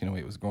think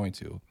 1408 was going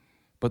to,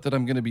 but that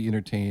I'm going to be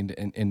entertained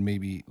and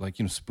maybe like,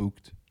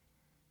 spooked.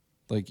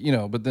 Like,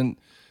 but then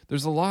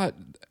there's a lot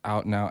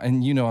out now,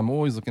 and I'm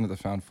always looking at the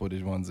found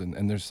footage ones,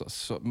 and there's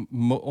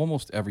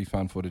almost every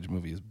found footage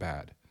movie is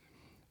bad.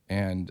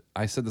 And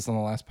I said this on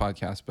the last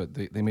podcast, but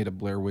they made a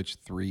Blair Witch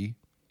 3,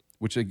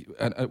 which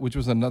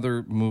was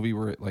another movie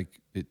where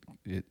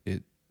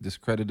it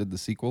discredited the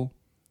sequel,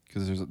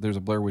 because there's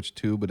a Blair Witch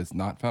 2, but it's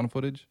not found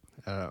footage.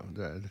 I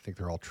think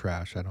they're all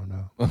trash. I don't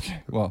know.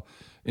 Okay, well,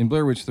 in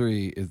Blair Witch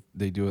 3,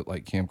 they do it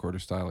like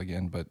camcorder style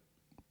again, but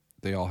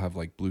they all have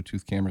like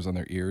Bluetooth cameras on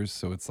their ears,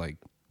 so it's like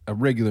a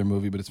regular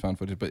movie, but it's found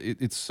footage. But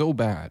it's so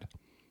bad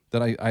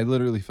that I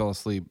literally fell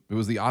asleep. It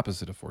was the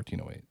opposite of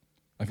 1408.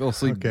 I fell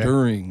asleep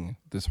during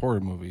this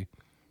horror movie,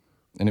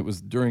 and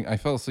I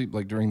fell asleep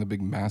like during the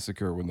big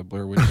massacre when the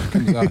Blair Witch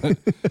comes out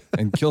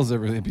and kills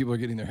everything. People are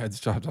getting their heads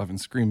chopped off and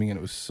screaming, and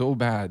it was so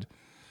bad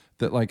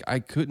that like I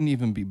couldn't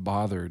even be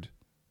bothered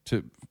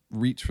to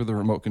reach for the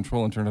remote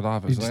control and turn it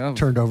off. You just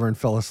turned over and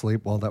fell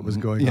asleep while that was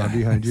going on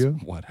behind you?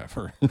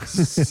 Whatever.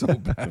 It's so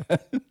bad.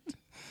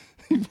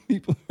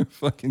 People are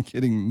fucking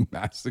getting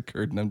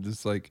massacred, and I'm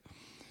just like,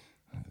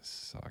 this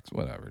sucks.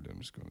 Whatever, dude. I'm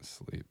just going to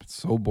sleep. It's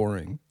so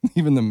boring.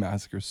 Even the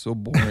massacre is so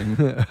boring.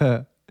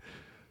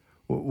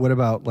 What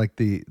about like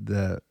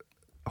the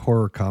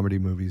horror comedy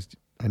movies?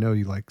 I know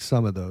you like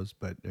some of those,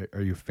 but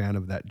are you a fan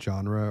of that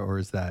genre, or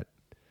is that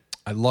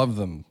I love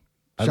them.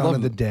 Shaun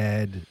of the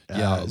Dead?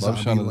 Yeah, I love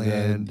Shaun of the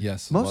Dead. Zombieland?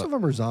 Yes, most of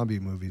them are zombie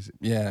movies.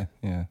 Yeah.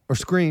 Or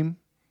Scream,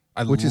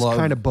 which is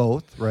kind of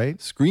both, right?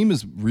 Scream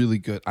is really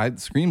good.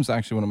 Scream's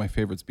actually one of my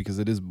favorites because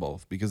it is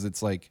both. Because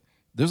it's like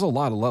there's a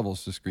lot of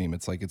levels to Scream.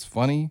 It's like it's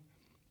funny,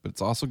 but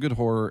it's also good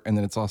horror, and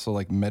then it's also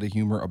like meta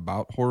humor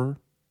about horror.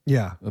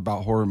 Yeah.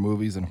 About horror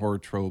movies and horror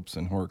tropes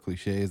and horror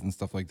cliches and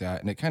stuff like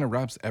that. And it kind of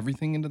wraps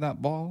everything into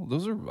that ball.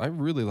 I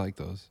really like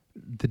those.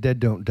 The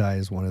Dead Don't Die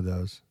is one of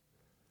those,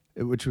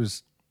 which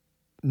was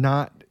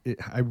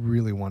I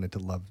really wanted to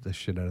love the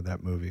shit out of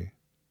that movie,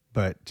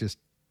 but just,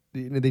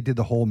 they did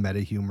the whole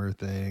meta humor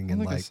thing. And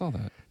like, I saw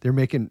that. They're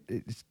making,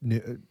 it's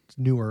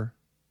newer.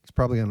 It's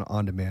probably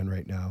on demand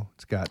right now.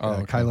 It's got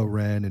Kylo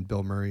Ren and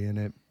Bill Murray in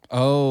it.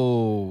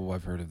 Oh,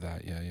 I've heard of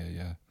that.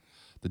 Yeah.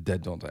 The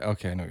Dead Don't Die.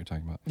 Okay, I know what you're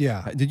talking about.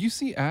 Yeah. Did you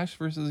see Ash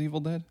versus Evil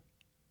Dead?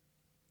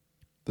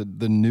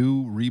 The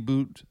new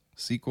reboot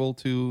sequel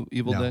to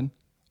Evil No. Dead?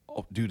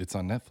 Oh, dude, it's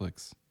on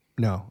Netflix.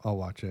 No, I'll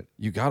watch it.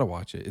 You got to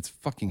watch it. It's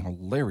fucking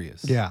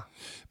hilarious. Yeah.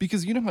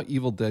 Because you know how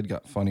Evil Dead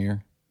got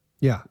funnier?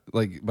 Yeah.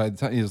 Like by the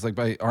time it was like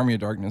by Army of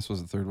Darkness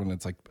was the third one.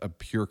 It's like a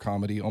pure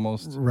comedy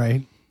almost.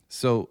 Right.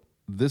 So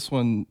this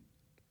one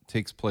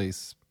takes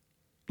place,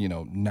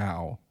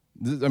 now.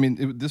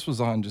 This was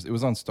on it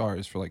was on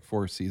Stars for like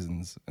 4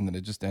 seasons, and then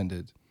it just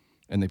ended,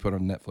 and they put it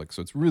on Netflix.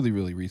 So it's really,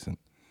 really recent.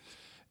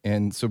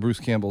 And so Bruce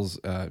Campbell's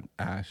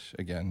Ash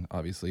again,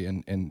 obviously,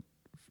 and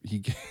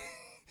he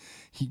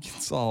he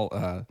gets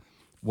all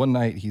one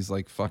night he's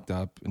like fucked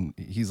up, and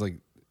he's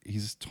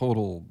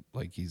total,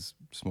 like he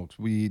smokes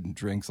weed and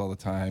drinks all the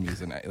time.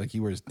 He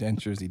wears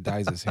dentures, he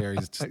dyes his hair.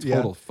 He's just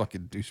total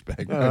fucking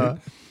douchebag, right?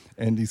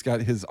 And he's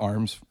got his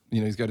arms,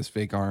 he's got his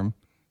fake arm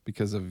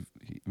because of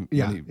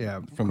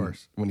of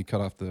course. when he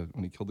killed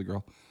the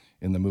girl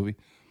in the movie.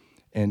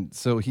 And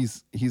so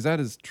he's at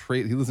his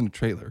he lives in a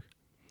trailer,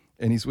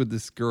 and he's with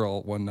this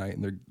girl one night,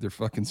 and they're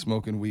fucking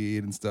smoking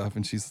weed and stuff,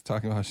 and she's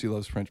talking about how she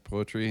loves French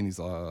poetry, and he's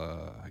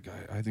I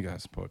think I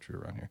have some poetry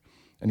around here.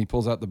 And he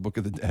pulls out the Book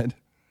of the Dead,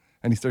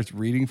 and he starts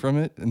reading from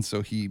it, and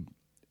so he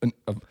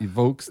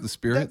evokes the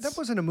spirits. That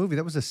wasn't a movie.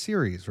 That was a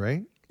series,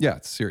 right? Yeah,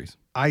 it's a series.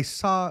 I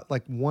saw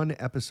like one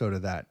episode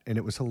of that, and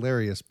it was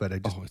hilarious, but I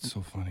just, it's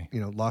so funny.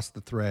 lost the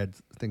thread.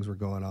 Things were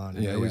going on.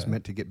 And I always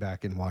meant to get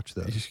back and watch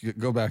those. You should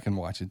go back and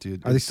watch it,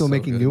 dude. Are they still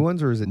making new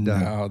ones, or is it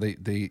done? No,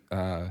 they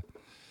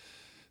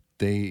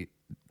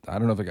I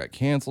don't know if it got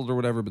canceled or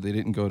whatever, but they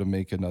didn't go to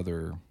make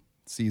another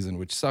season,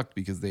 which sucked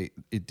because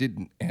it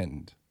didn't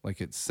end.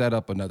 Like it set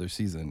up another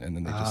season, and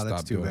then they just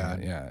stopped doing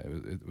it. Yeah,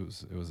 it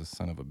was a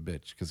son of a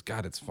bitch. Because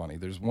God, it's funny.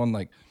 There's one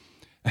like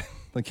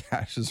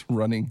Ash is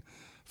running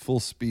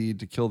full speed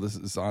to kill this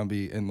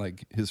zombie, and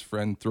like his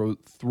friend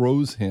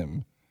throws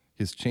him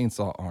his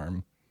chainsaw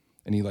arm,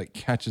 and he like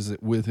catches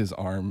it with his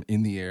arm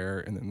in the air,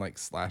 and then like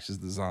slashes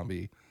the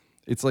zombie.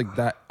 It's like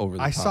that over the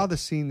top. I saw the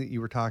scene that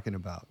you were talking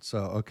about. So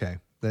okay,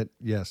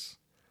 yes.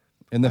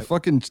 And the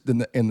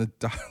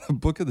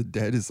Book of the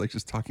Dead is like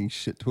just talking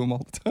shit to him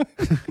all the time.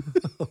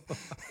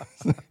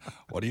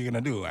 What are you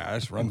gonna do,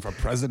 Ash? Run for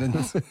president?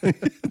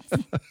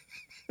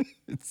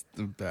 It's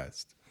the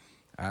best.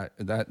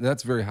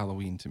 That's very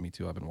Halloween to me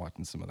too. I've been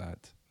watching some of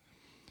that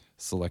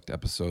select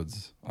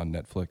episodes on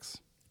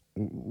Netflix.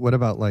 What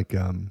about like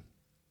kind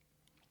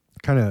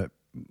of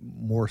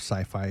more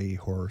sci-fi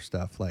horror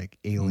stuff like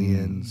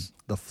Aliens,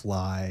 The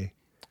Fly?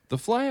 The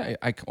Fly,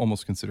 I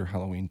almost consider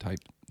Halloween type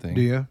thing.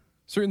 Do you?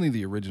 Certainly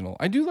the original.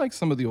 I do like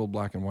some of the old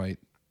black and white.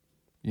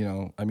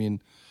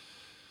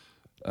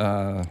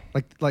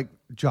 Like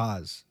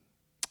Jaws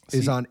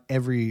is on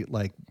every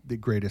like the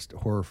greatest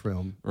horror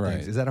film. Right?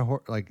 Things. Is that a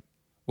horror like?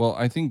 Well,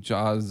 I think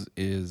Jaws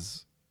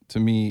is, to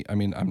me,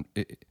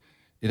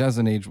 it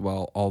hasn't aged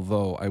well,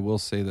 although I will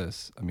say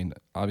this.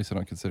 Obviously I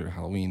don't consider it a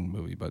Halloween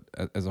movie, but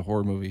as a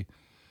horror movie,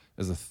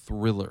 as a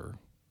thriller,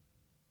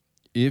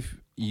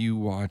 if you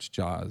watch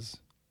Jaws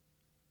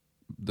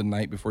the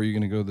night before you're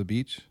going to go to the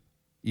beach,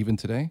 even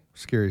today,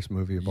 Scariest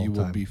movie of all time.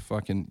 You will be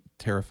fucking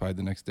terrified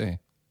the next day.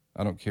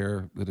 I don't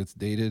care that it's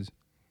dated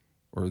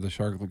or the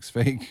shark looks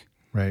fake.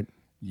 Right.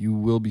 You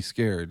will be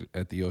scared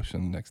at the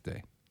ocean the next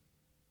day.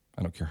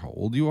 I don't care how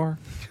old you are.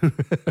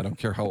 I don't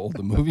care how old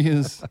the movie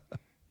is.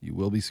 You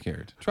will be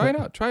scared. Try it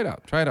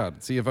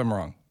out. See if I'm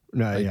wrong.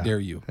 No, I dare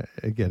you.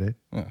 I get it.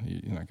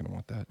 You're not going to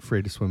want that.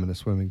 Afraid to swim in a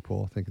swimming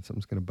pool, thinking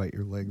something's going to bite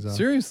your legs off.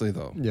 Seriously,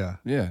 though. Yeah.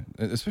 Yeah.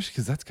 Especially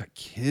because that's got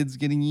kids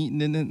getting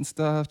eaten in it and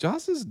stuff.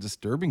 Jaws is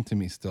disturbing to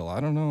me still. I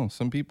don't know.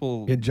 Some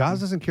people... Yeah, Jaws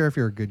doesn't care if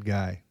you're a good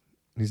guy.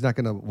 He's not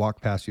going to walk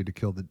past you to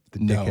kill the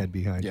dickhead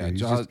behind you. He's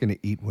just going to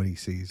eat what he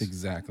sees.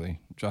 Exactly.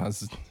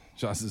 Jaws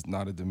is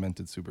not a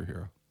demented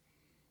superhero.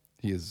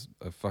 He is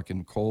a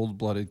fucking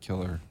cold-blooded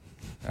killer,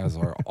 as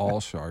are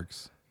all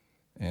sharks.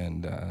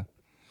 And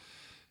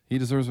he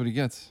deserves what he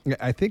gets. Yeah,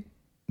 I think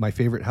my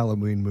favorite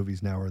Halloween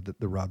movies now are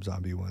the Rob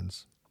Zombie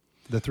ones.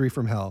 The Three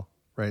from Hell,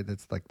 right?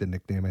 That's like the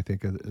nickname, I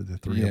think, of the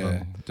three of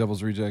them.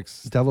 Devil's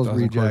Rejects. Devil's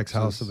Rejects,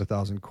 House of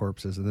 1,000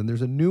 Corpses. And then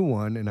there's a new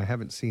one, and I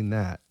haven't seen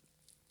that,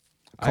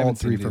 called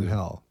Three from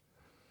Hell.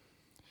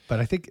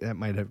 But I think that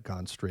might have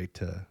gone straight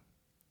to...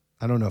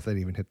 I don't know if that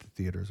even hit the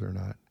theaters or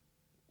not.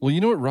 Well, you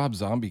know what Rob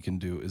Zombie can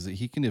do is that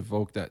he can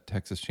evoke that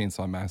Texas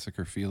Chainsaw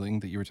Massacre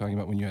feeling that you were talking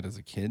about when you had as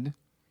a kid,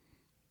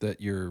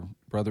 that your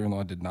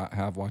brother-in-law did not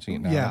have watching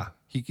it now. Yeah.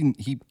 He can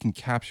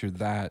capture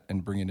that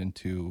and bring it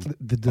into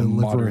the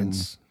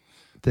Deliverance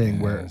thing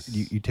where Yes.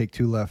 you take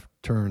 2 left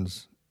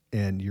turns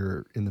and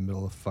you're in the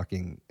middle of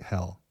fucking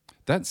hell.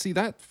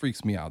 That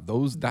freaks me out.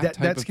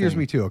 That scares thing.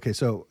 me too. Okay,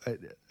 so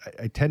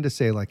I tend to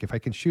say, like, if I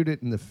can shoot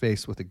it in the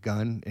face with a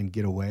gun and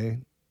get away,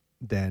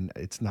 then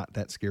it's not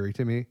that scary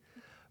to me.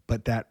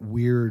 But that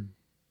weird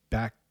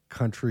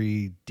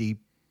backcountry,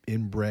 deep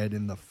inbred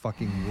in the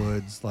fucking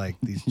woods, like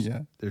these,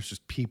 there's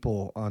just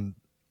people on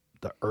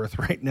the earth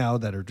right now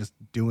that are just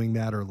doing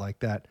that or like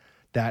that.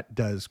 That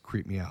does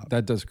creep me out.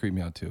 That does creep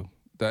me out too.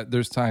 That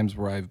there's times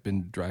where I've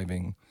been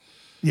driving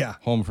Yeah.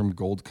 home from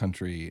Gold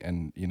Country,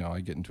 and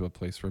I get into a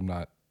place where I'm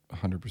not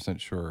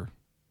 100% sure,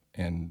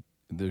 and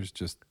there's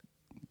just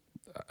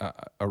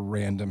a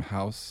random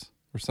house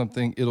or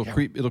something. It'll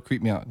creep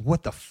me out.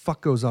 What the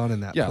fuck goes on in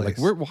that Yeah, place?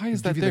 like why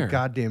is It'll that give you there? the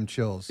goddamn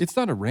chills. It's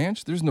not a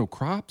ranch. There's no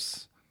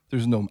crops.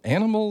 There's no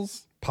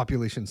animals.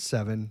 Population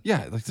 7.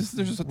 Yeah, like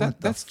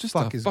that's just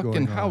fuck a is going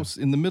fucking on? house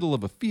in the middle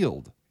of a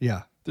field.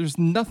 Yeah. There's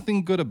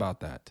nothing good about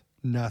that.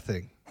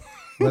 Nothing.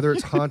 Whether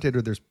it's haunted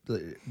or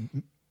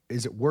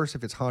is it worse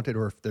if it's haunted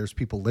or if there's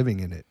people living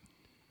in it?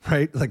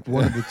 Right? Like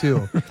one of the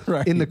two.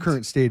 Right. In the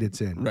current state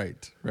it's in.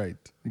 Right,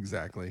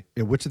 exactly.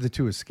 Yeah, which of the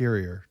two is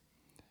scarier?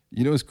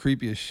 You know, it's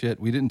creepy as shit.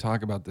 We didn't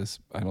talk about this,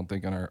 I don't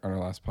think, on our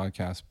last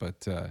podcast,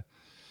 but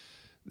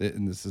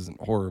and this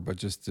isn't horror, but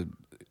just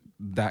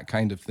that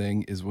kind of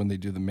thing is when they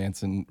do the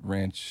Manson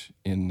Ranch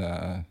in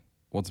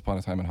Once Upon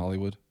a Time in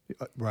Hollywood.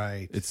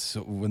 Right. It's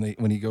so,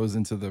 when he goes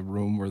into the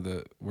room where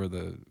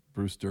the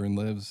Bruce Dern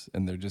lives,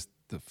 and they're just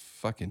the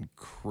fucking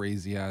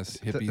crazy ass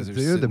hippies are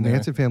sitting the there.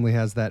 Manson family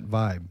has that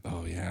vibe.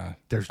 Oh yeah,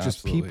 There's just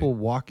absolutely. people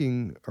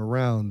walking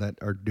around that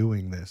are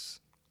doing this.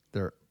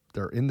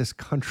 They're in this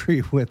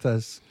country with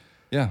us.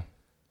 Yeah,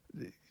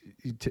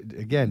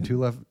 Again, 2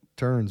 left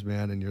turns,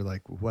 man, and you're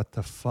like, what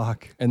the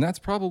fuck? and that's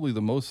probably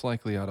the most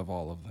likely out of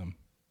all of them,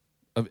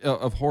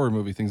 of horror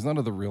movie things. None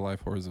of the real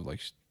life horrors of like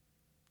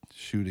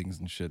shootings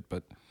and shit,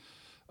 but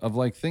of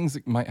like things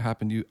that might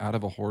happen to you out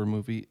of a horror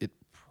movie. It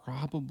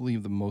probably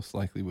the most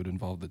likely would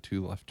involve the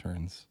 2 left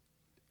turns,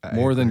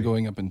 more than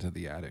going up into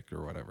the attic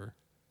or whatever.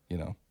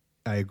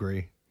 I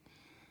agree.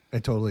 I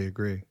totally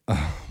agree.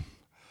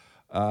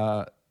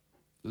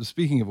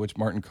 Speaking of which,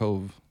 Martin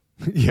Cove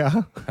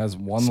Yeah. has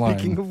one line.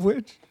 Speaking of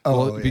which,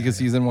 Because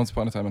he's in Once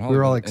Upon a Time in Hollywood. we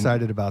were all and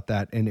excited about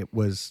that, and it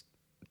was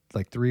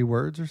like 3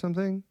 words or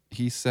something.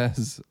 He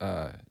says,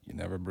 "You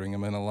never bring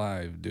him in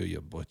alive, do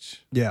you,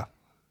 Butch?" Yeah.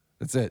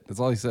 That's it. That's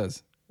all he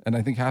says. And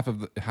I think half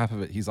of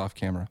it he's off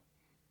camera.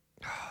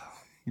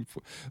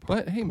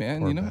 But hey,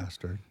 man, Poor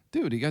bastard.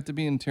 dude, he got to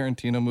be in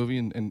Tarantino movie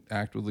and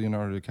act with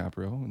Leonardo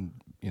DiCaprio,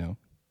 and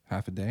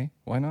half a day.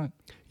 Why not?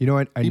 You know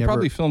what? I He never.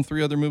 probably filmed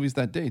 3 other movies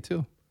that day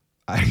too.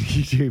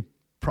 He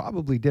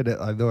probably did it,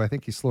 although I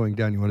think he's slowing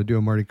down. You want to do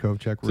a Marty Cove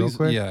check real Please,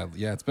 quick? yeah.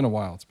 It's been a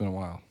while.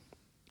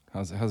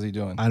 How's he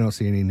doing? I don't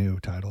see any new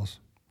titles.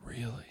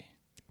 Really?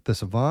 The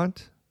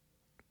Savant.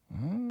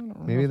 I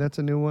don't Maybe that's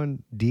a new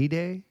one.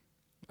 D-Day.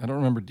 I don't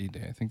remember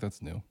D-Day. I think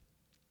that's new.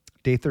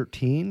 Day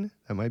 13.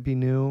 That might be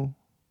new.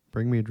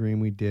 Bring Me a Dream.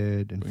 We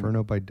did.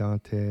 Inferno by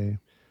Dante.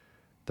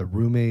 The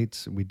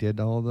Roommates. We did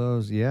all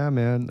those. Yeah,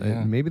 man.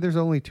 Yeah. Maybe there's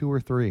only 2 or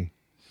 3.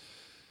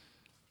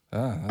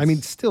 I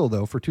mean, still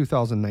though, for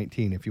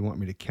 2019, if you want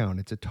me to count,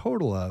 it's a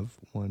total of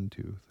 1,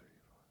 2, 3,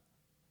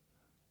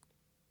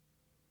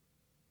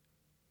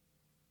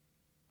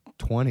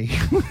 20.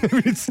 I mean,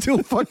 it's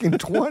still fucking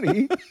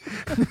 20.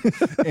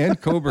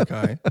 and Cobra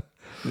Kai.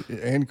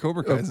 And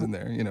Cobra Kai's in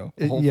there,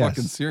 a whole Yes.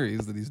 fucking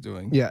series that he's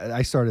doing. Yeah,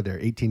 I started there,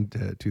 18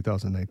 to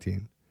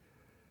 2019.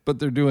 But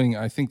they're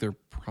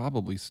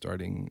probably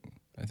starting,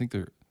 I think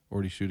they're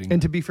already shooting.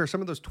 And to be fair, some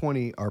of those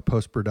 20 are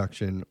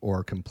post-production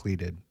or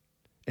completed.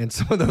 And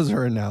some of those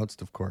are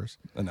announced, of course.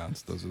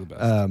 announced. Those are the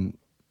best.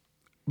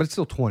 But it's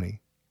still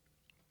 20.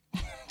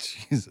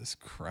 Jesus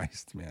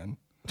Christ, man.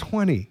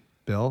 20,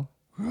 Bill.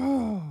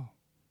 All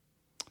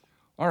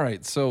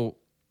right, so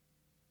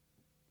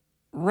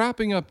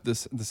wrapping up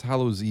this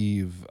Hallows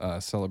Eve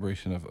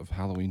celebration of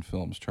Halloween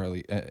films,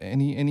 Charlie.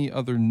 Any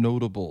other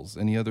notables?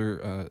 Any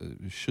other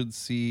should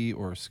see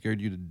or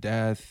scared you to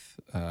death?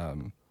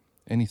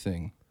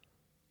 Anything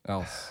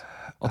else?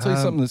 I'll tell you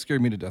something that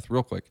scared me to death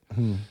real quick.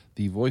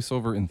 The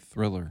voiceover in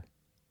Thriller.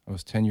 I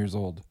was 10 years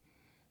old.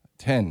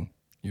 10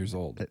 years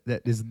old.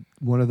 That is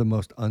one of the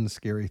most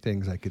unscary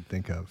things I could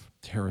think of.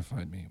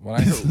 Terrified me. When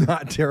I It's heard,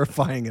 not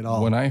terrifying at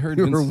all. When I heard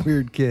you were a Vince-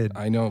 weird kid.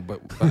 I know,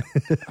 but I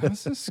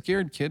was a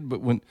scared kid.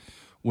 But when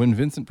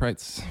Vincent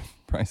Price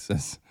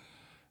says,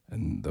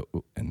 and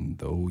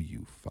though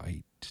you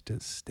fight to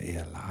stay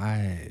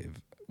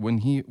alive,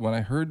 when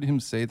I heard him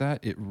say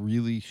that, it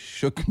really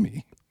shook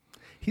me.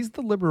 He's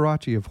the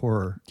Liberace of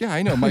horror. Yeah,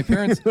 I know. My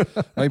parents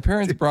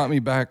brought me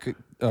back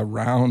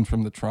around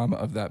from the trauma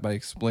of that by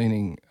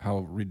explaining how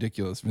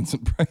ridiculous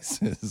Vincent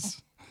Price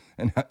is,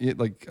 and how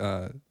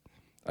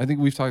I think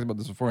we've talked about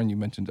this before, and you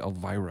mentioned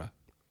Elvira.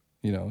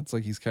 It's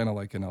like he's kind of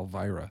like an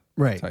Elvira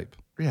type.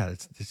 Yeah,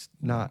 it's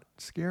not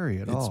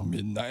scary at all. It's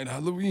Midnight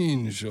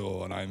Halloween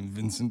show, and I'm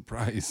Vincent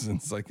Price. And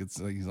it's like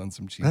he's on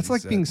some cheesy. That's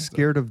like set being and stuff.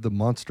 scared of the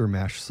Monster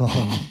Mash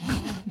song.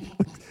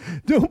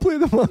 Don't play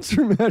the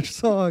Monster Mash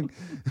song.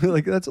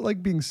 That's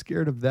like being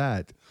scared of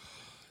that.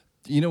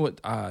 You know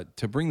what?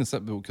 To bring this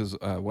up, because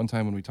one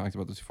time when we talked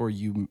about this before,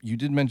 you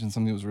did mention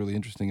something that was really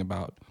interesting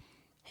about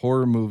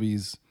horror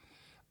movies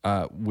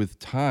with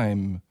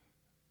time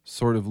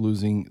sort of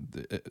losing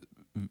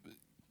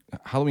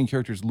Halloween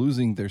characters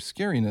losing their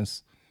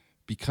scariness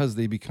because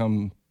they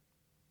become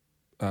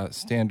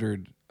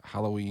standard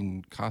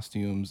Halloween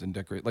costumes and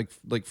decorate.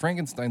 Like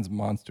Frankenstein's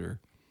monster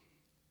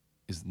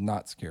is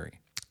not scary.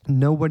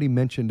 nobody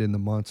mentioned in the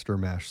Monster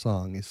Mash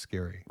song is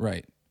scary.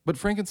 Right. But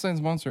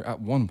Frankenstein's monster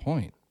at one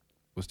point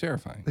was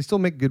terrifying. They still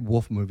make good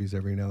wolf movies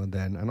every now and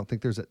then. I don't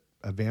think there's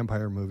a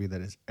vampire movie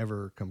that has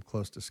ever come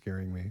close to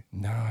scaring me.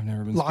 No, I've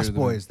never been Lost scared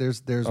Boys.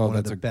 There's one of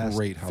that's the a best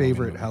great Halloween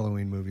favorite movie.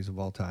 Halloween movies of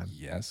all time.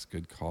 Yes,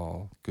 good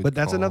call. Good But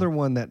that's call. another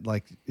one that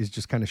like is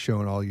just kind of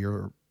shown all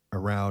year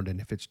around, and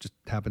if it just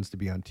happens to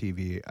be on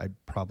TV, I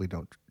probably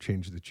don't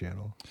change the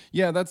channel.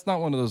 Yeah, that's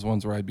not one of those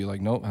ones where I'd be like,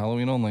 nope,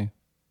 Halloween only.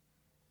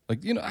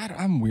 Like, you know,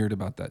 I'm weird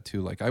about that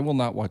too. Like, I will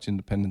not watch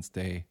Independence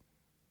Day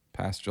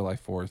past July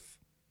 4th.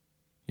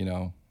 You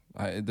know,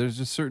 there's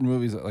just certain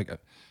movies that, like,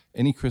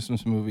 any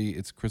Christmas movie,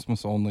 it's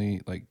Christmas only.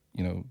 Like,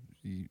 you know,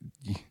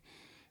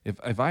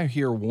 if I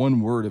hear one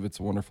word of It's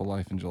a Wonderful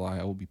Life in July,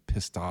 I will be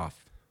pissed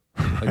off.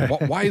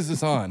 Like, why is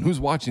this on? Who's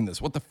watching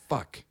this? What the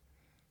fuck?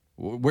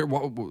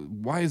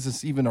 Why is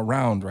this even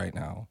around right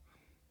now?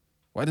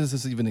 Why does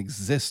this even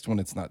exist when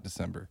it's not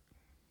December?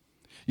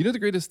 You know the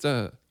greatest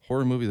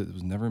horror movie that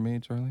was never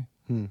made, Charlie?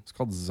 It's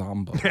called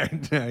Zombo.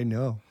 I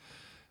know.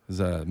 It was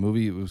a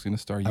movie. It was going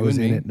to star you I was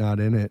and me. in it, not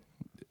in it.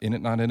 In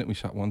it, not in it. We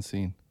shot one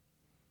scene,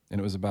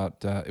 and it was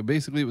about.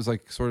 It was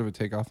like sort of a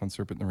takeoff on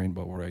Serpent in the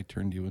Rainbow, where I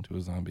turned you into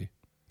a zombie.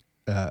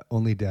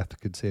 Only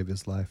death could save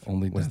his life.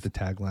 Only was death. the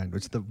tagline.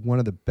 It's one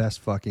of the best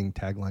fucking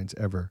taglines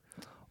ever.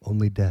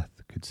 Only death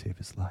could save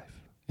his life.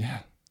 Yeah,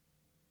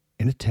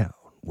 In a town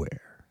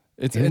where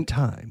it's in a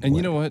time. And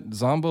you where- know what?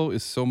 Zombo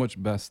is so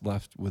much best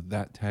left with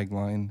that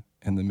tagline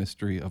and the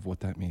mystery of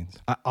what that means.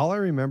 All I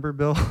remember,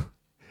 Bill,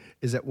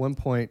 is at one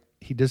point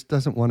he just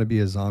doesn't want to be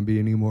a zombie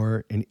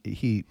anymore, and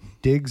he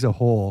digs a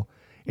hole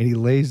and he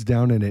lays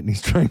down in it and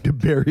he's trying to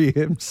bury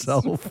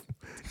himself.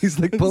 He's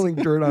like pulling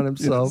dirt on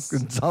himself.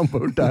 Yes. Could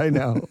Zombo die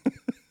now?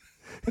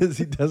 Because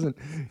he doesn't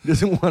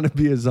want to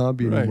be a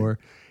zombie Right. anymore.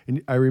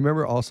 And I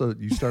remember also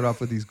you start off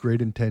with these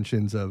great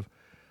intentions of,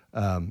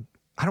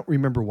 I don't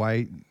remember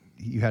why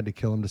you had to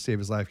kill him to save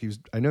his life.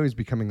 I know he's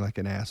becoming like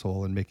an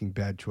asshole and making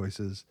bad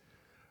choices,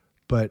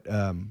 but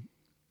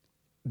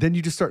then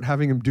you just start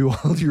having him do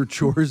all your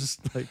chores,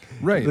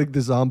 Right. Like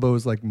the Zombo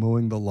is like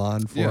mowing the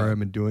lawn for Yeah.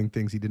 him and doing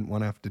things he didn't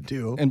want to have to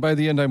do. And by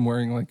the end, I'm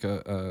wearing like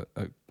a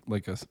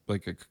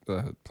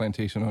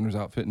plantation owner's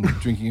outfit and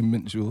drinking a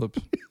mint julep.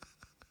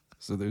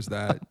 So there's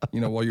that,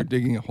 you know, while you're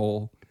digging a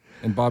hole.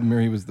 And Bob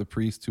Murray was the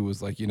priest who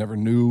was like, you never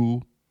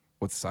knew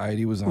what side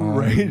he was on.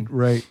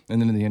 Right.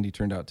 And then in the end, he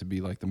turned out to be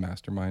like the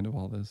mastermind of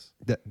all this.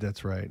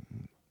 That's right.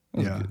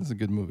 It's a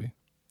good movie.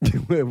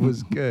 It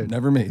was good.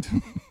 Never made,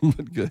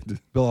 but good.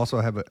 Bill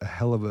also have a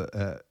hell of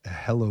a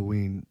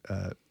Halloween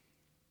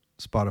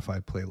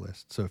Spotify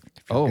playlist. So if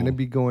you're Oh. going to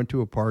be going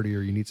to a party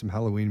or you need some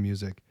Halloween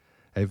music,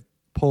 I've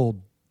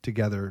pulled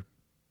together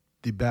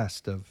the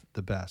best of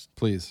the best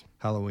Please.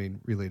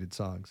 Halloween related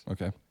songs.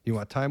 Okay. You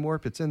want Time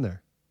Warp? It's in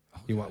there.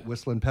 You want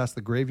Whistling Past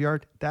the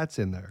Graveyard? That's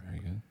in there. Very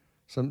good.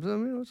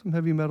 Some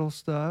heavy metal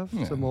stuff,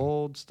 Yeah. some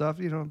old stuff.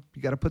 You know,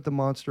 you got to put the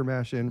Monster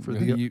Mash in for Yeah,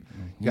 the. you-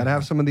 Got to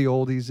have some of the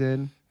oldies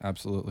in,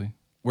 Absolutely.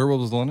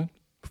 Werewolves of London?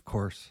 of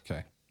course.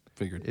 Okay.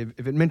 Figured.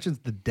 If it mentions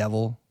the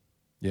devil,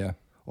 Yeah.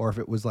 or if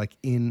it was like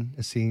in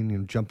a scene, you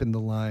know, jump in the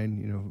line,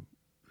 you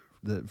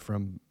know,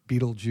 from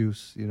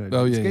Beetlejuice, you know,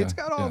 Oh, it's, yeah, it's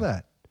yeah, got all yeah.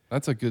 that.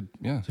 That's a good,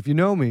 yeah. So if you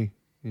know me,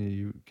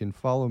 you can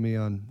follow me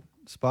on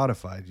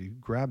Spotify. You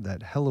grab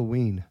that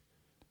Halloween.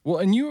 Well,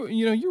 and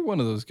you're one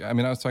of those guys. I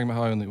mean, I was talking about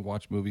how I only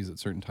watch movies at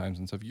certain times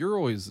and stuff. You're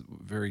always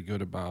very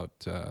good about,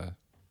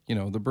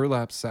 the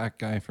burlap sack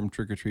guy from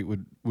Trick or Treat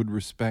would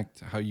respect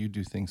how you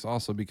do things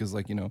also because,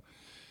 like, you know,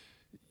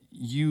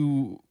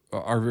 you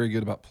are very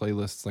good about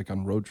playlists like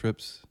on road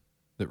trips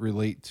that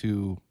relate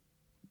to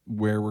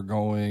where we're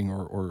going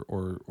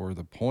or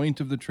the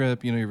point of the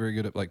trip. You know, you're very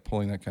good at like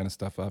pulling that kind of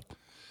stuff up.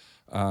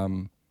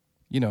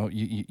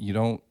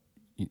 You're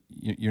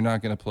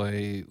not going to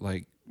play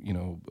like, you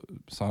know,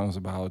 songs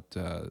about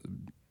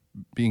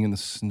being in the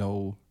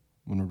snow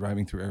when we're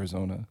driving through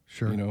Arizona.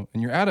 Sure. You know,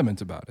 and you're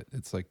adamant about it.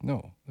 It's like,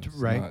 no, it's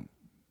Right. not.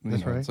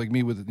 That's right. It's like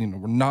me with,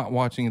 we're not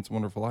watching It's a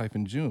Wonderful Life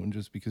in June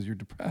just because you're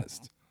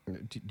depressed.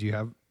 Do you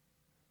have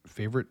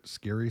favorite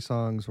scary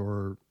songs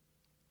or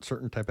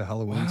certain type of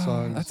Halloween Wow,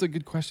 songs? that's a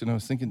good question. I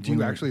was thinking, Do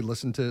you actually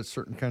listen to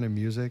certain kind of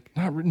music?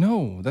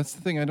 No, that's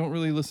the thing. I don't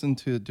really listen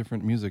to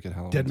different music at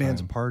Halloween. Dead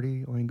Man's time.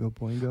 Party, Oingo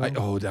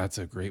Boingo. That's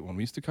a great one.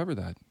 We used to cover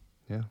that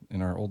Yeah,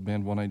 in our old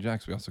band One Eyed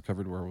Jacks. We also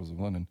covered Werewolves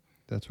of London.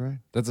 that's right.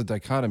 That's a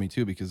dichotomy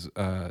too, because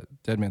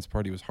Dead Man's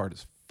Party was hard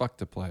as fuck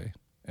to play,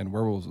 and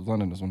Werewolves of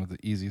London is one of the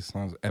easiest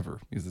songs ever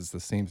because it's the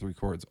same 3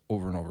 chords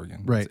over and over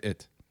again. Right.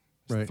 It's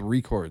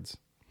 3 chords.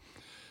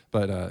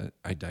 But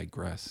I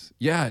digress.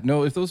 Yeah,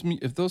 no. If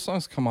those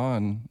songs come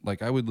on,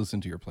 like I would listen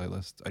to your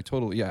playlist.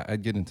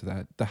 I'd get into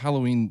that. The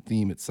Halloween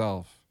theme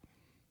itself,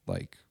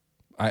 like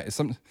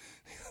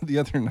the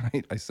other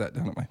night I sat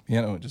down at my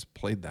piano and just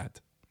played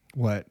that.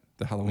 What?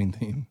 The Halloween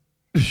theme.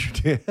 You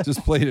did?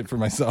 Just played it for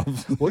myself.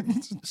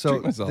 Just So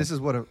treat myself. this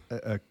is what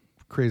a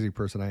crazy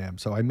person I am.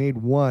 So I made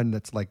one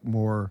that's like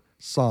more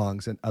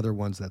songs and other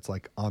ones that's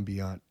like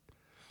ambient.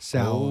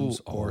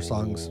 sounds or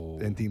songs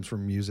and themes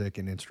from music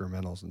and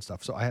instrumentals and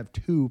stuff. So I have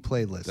 2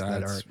 playlists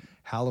that are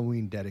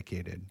Halloween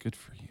dedicated. Good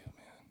for you,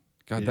 man.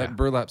 God, that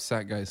burlap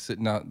sack guy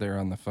sitting out there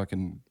on the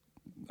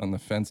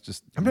fence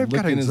just I mean, I've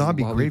got a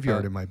zombie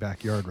graveyard in my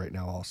backyard right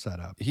now all set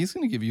up. He's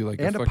going to give you like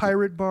a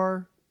pirate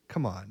bar.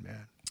 Come on,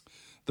 man.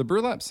 The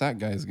burlap sack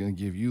guy is going to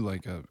give you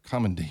like a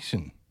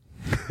commendation.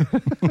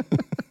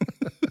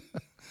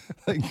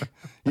 Like,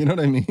 you know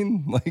what I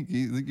mean? Like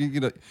you're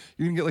going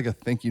to get like a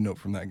thank you note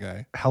from that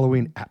guy.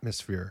 Halloween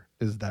Atmosphere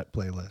is that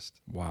playlist.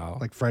 Wow.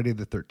 Like Friday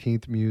the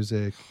 13th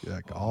music,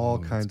 like all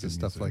kinds of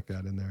stuff like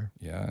that in there.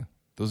 Yeah.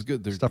 Those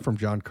good. They're stuff from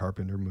John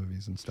Carpenter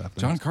movies and stuff.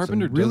 John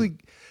Carpenter really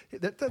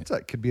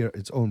that could be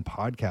its own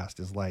podcast,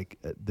 is like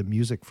the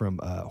music from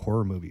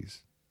horror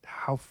movies.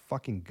 How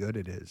fucking good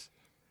it is.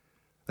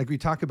 Like we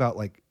talk about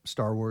like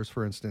Star Wars,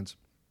 for instance,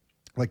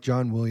 like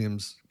John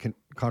Williams'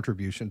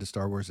 contribution to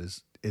Star Wars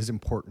is as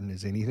important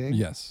as anything.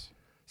 Yes.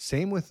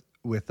 Same with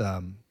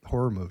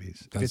horror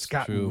movies. That's it's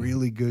got true.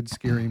 really good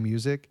scary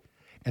music,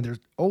 and there's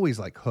always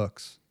like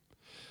hooks.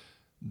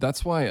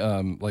 That's why,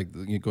 like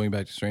going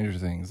back to Stranger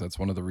Things, that's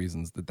one of the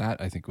reasons that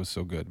I think was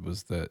so good,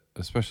 was that,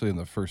 especially in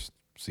the first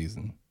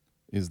season,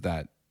 is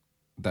that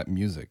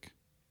music,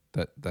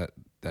 that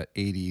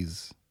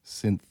 80s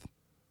synth,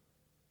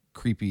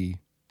 creepy,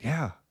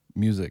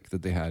 music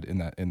that they had in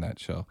that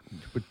show.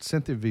 But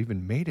synth have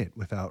even made it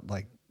without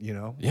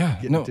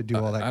getting to do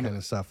all that kind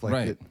of stuff. Like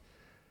right.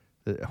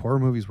 The horror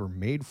movies were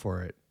made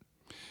for it.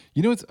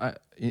 You know what's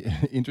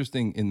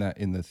interesting in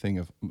the thing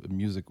of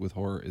music with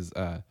horror is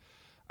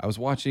I was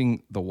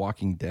watching The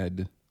Walking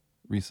Dead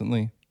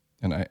recently,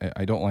 and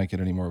I don't like it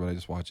anymore, but I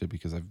just watch it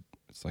because I've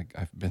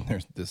been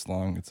there this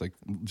long. It's like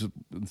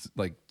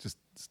just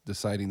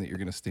deciding that you're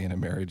going to stay in a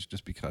marriage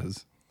just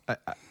because.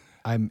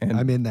 I'm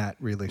in that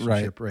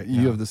relationship right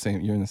now. You're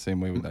in the same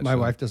way with that. My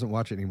wife doesn't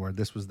watch it anymore.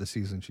 This was the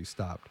season she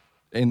stopped.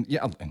 And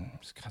God,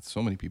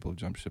 so many people have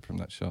jumped ship from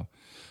that show.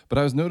 But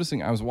I was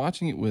noticing, I was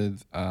watching it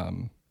with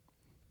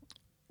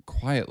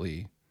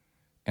quietly,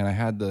 and I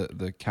had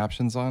the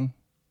captions on,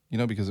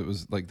 because it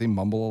was like they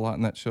mumble a lot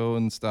in that show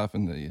and stuff.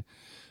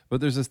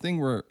 But there's this thing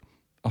where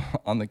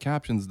on the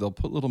captions they'll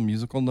put little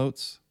musical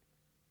notes.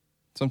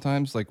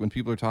 Sometimes, like when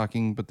people are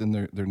talking, but then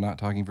they're not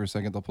talking for a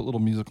second, they'll put little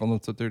musical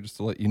notes up there just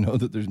to let you know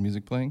that there's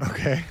music playing.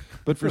 Okay.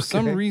 But for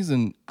some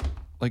reason,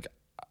 like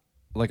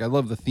I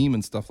love the theme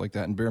and stuff like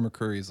that. And Bear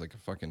McCreary is like a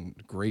fucking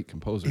great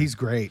composer. He's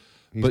great.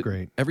 He's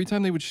great. Every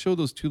time they would show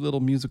those 2 little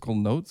musical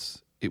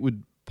notes, it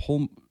would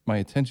pull my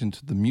attention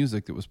to the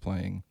music that was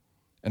playing,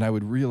 and I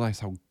would realize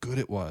how good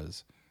it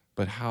was,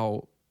 but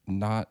how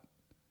not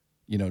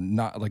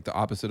like the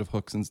opposite of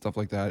hooks and stuff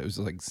like that. It was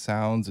like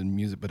sounds and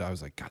music, but I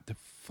was like, God, the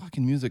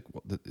fucking music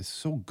is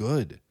so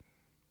good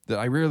that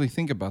I rarely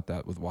think about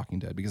that with Walking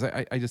Dead, because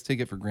I just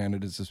take it for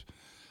granted. It's just,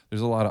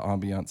 there's a lot of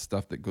ambient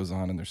stuff that goes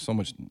on, and there's so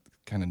much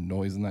kind of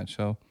noise in that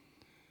show.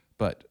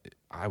 But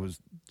I was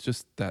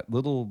just that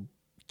little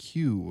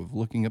cue of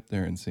looking up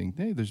there and saying,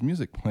 hey, there's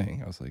music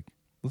playing. I was like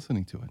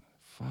listening to it.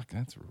 Fuck,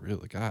 that's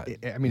really God.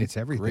 I mean, it's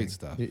everything. Great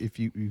stuff. If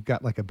you've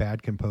got like a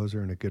bad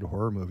composer and a good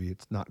horror movie,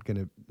 it's not going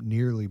to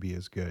nearly be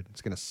as good.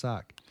 It's going to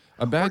suck.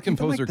 A bad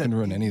composer can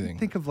ruin anything.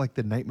 Think of like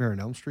the Nightmare on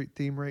Elm Street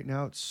theme right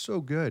now. It's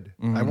so good.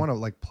 Mm-hmm. I want to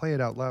like play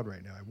it out loud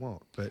right now. I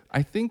won't, but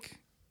I think,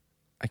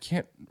 I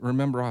can't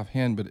remember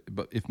offhand,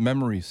 but if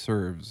memory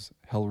serves,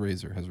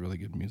 Hellraiser has really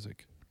good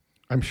music.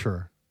 I'm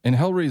sure. And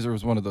Hellraiser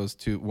was one of those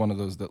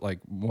that like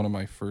one of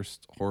my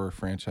first horror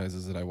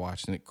franchises that I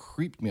watched, and it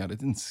creeped me out. It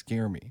didn't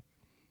scare me,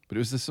 but it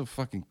was just so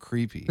fucking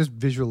creepy. Just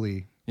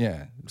visually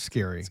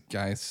scary. This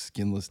guy's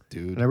skinless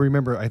dude. And I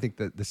remember, I think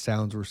that the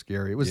sounds were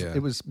scary.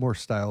 It was more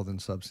style than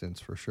substance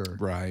for sure.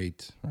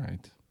 Right.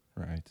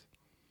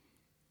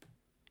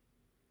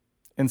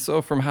 And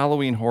so from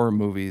Halloween horror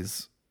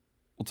movies,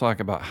 we'll talk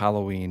about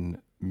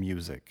Halloween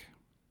music.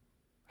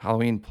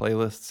 Halloween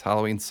playlists,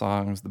 Halloween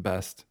songs, the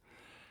best.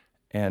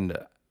 And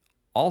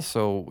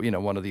also,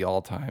 one of the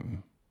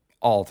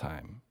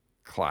all-time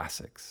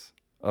classics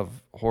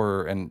of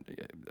horror, and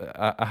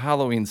a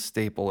Halloween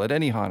staple at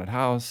any haunted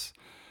house,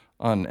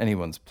 on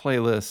anyone's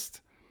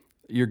playlist.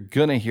 You're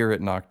going to hear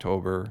it in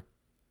October,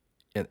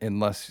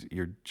 unless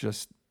you're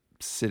just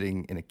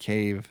sitting in a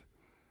cave.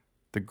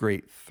 The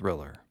Great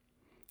Thriller.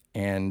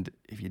 And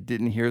if you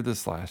didn't hear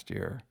this last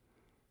year,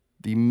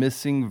 the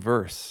missing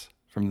verse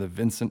from the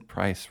Vincent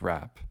Price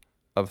rap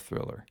of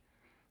Thriller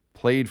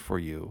played for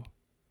you,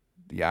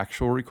 the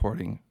actual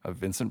recording of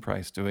Vincent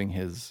Price doing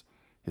his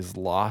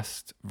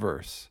lost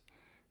verse,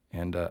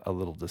 and a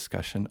little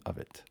discussion of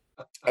it.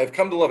 I've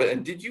come to love it.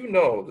 And did you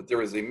know that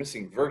there is a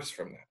missing verse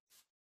from that?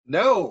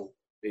 No.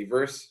 A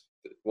verse?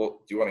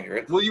 Well, do you want to hear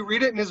it? Will you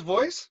read it in his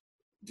voice?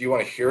 Do you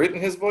want to hear it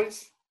in his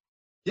voice?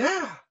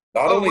 Yeah.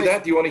 Not only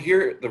that, do you want to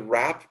hear the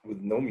rap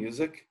with no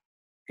music?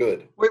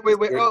 Good. Wait.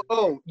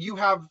 You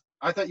have,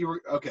 I thought you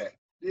were, okay.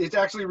 It's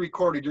actually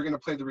recorded. You're going to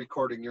play the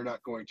recording. You're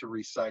not going to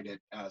recite it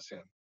as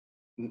him.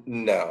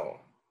 No.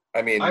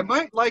 I mean, I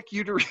might like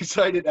you to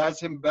recite it as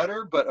him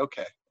better, but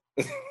okay.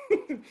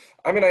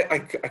 I mean, I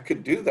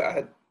could do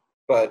that,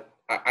 but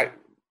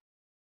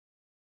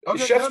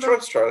Okay, Chef's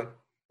choice, Charlie.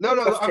 No,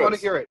 Chef's I want to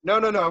choice. hear it. No,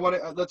 I want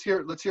to. Let's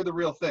hear the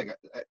real thing.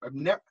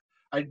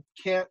 I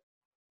can't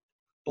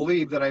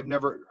believe that I've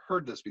never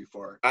heard this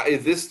before.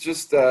 This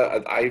just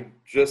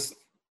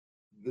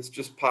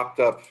popped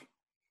up.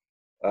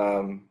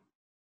 I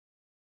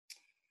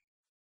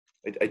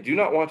do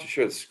not want to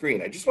share the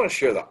screen. I just want to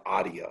share the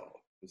audio.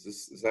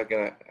 Is that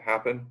gonna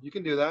happen? You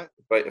can do that.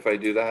 If I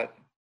do that,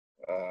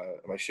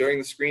 am I sharing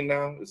the screen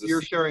now? Is this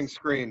You're sharing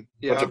screen.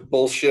 a bunch of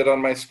bullshit on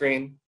my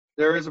screen?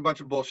 There is a bunch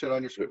of bullshit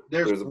on your screen.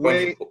 There's a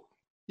bunch of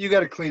You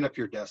got to clean up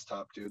your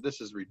desktop, dude. This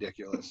is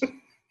ridiculous.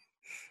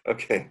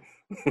 Okay,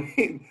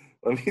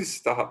 let me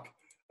stop.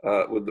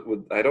 With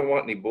I don't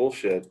want any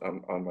bullshit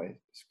on my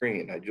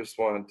screen. I just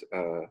want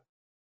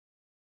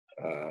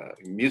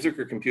music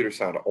or computer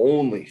sound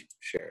only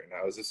share.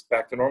 Now, is this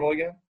back to normal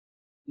again?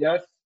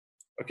 Yes.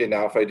 Okay,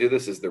 now if I do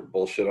this, is there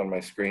bullshit on my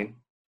screen?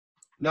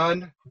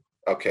 None.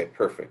 Okay,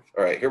 perfect.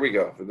 All right, here we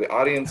go. For the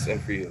audience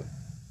and for you.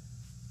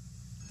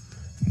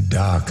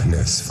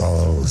 Darkness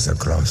falls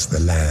across the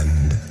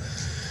land.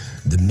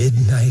 The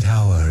midnight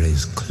hour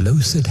is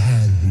close at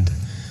hand.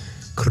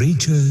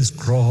 Creatures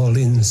crawl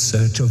in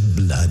search of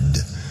blood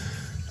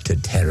to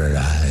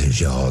terrorize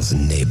y'all's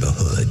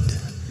neighborhood.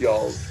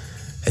 Y'all.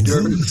 And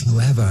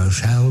whosoever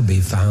shall be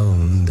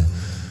found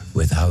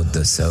without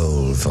the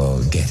soul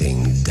for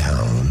getting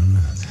down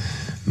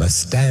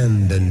must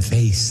stand and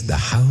face the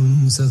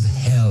hounds of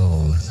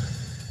hell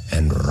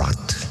and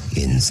rot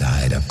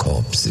inside a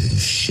corpse's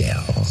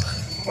shell.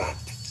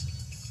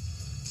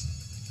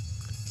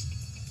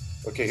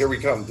 Okay, here we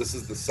come. This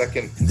is the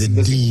second. The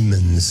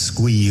demons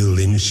squeal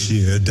in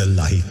sheer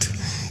delight.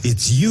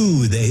 It's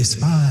you they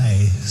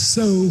spy,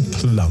 so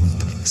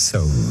plump,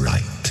 so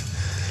right.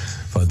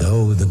 For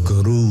though the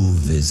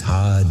groove is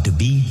hard to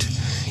beat,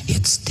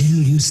 yet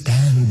still you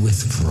stand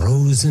with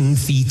frozen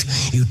feet.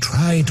 You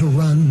try to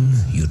run,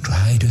 you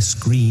try to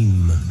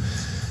scream,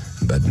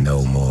 but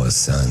no more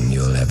sun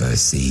you'll ever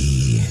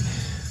see.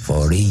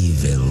 For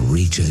evil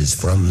reaches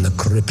from the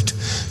crypt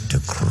to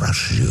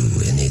crush you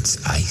in its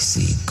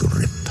icy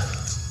grip.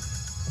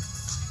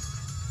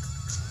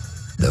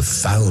 The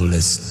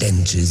foulest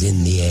stench is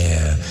in the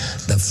air,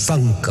 the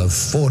funk of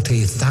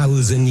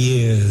 40,000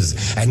 years,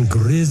 and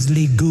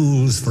grisly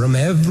ghouls from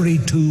every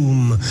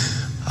tomb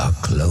are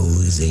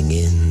closing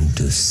in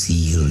to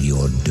seal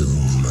your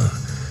doom.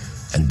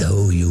 And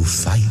though you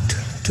fight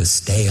to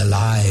stay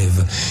alive,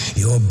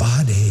 your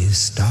body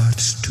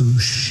starts to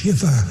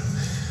shiver,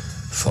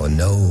 for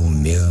no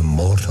mere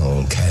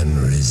mortal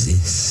can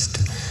resist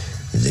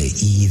the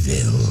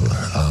evil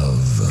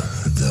of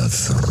the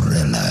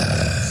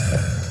Thriller.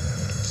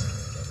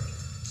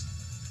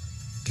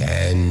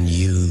 Can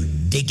you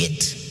dig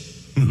it?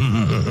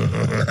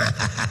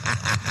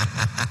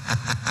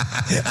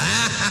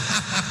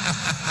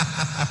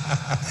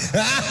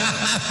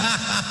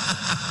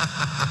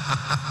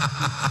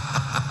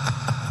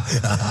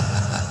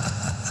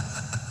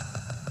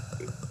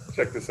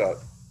 Check this out.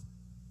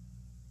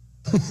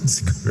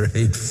 It's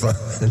great fun.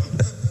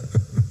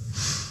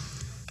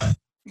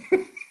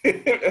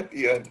 At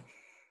the end.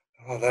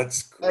 Oh,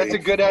 that's great. That's a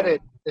good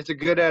edit. It's a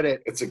good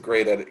edit. It's a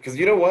great edit. Because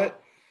you know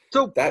what?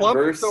 So That plump,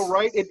 verse- so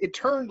right. It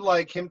turned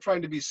like him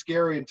trying to be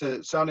scary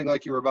into sounding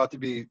like you were about to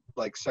be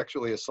like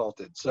sexually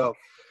assaulted. So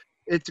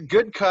it's a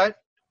good cut.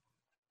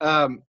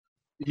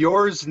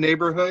 Yours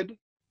neighborhood.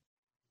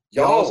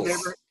 Y'all's.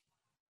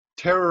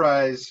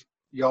 Terrorize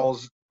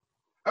y'all's.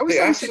 I always They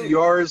thought he said actually-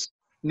 yours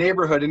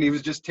neighborhood, and he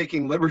was just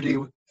taking liberty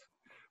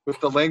with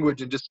the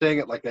language and just saying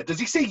it like that. Does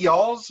he say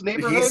y'all's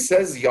neighborhood? He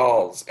says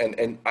y'all's,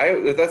 and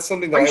that's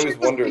something that Are I you sure always it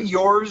must be wondered.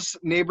 yours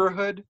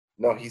neighborhood?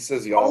 No, he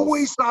says I y'all's.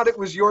 always thought it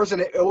was yours,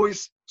 and it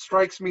always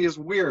strikes me as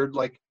weird.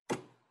 Like,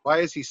 why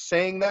is he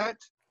saying that?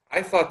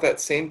 I thought that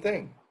same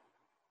thing.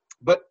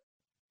 But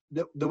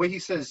the way he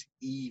says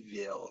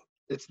evil,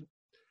 it's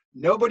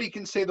nobody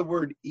can say the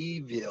word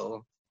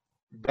evil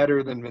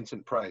better than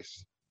Vincent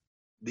Price.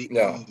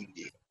 No.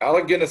 Evil.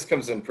 Alec Guinness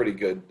comes in pretty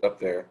good up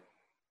there,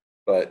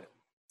 but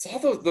it's all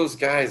those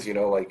guys, you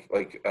know, like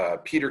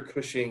Peter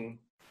Cushing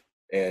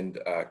and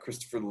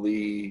Christopher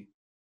Lee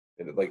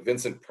and like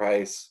Vincent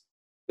Price.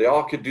 They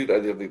all could do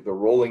that. The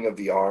rolling of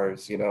the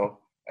R's, you know,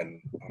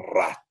 and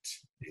rat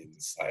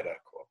inside a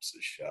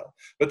corpse's shell.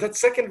 But that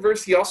second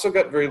verse, he also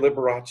got very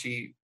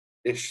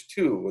Liberace-ish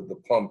too, with the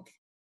plump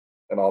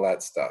and all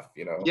that stuff,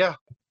 you know. Yeah,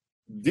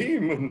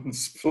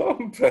 Demons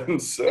plump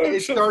and search.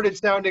 it started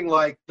sounding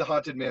like the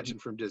Haunted Mansion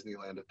from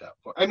Disneyland at that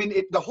point. I mean,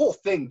 the whole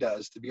thing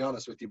does, to be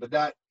honest with you, but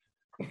that,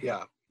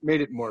 yeah,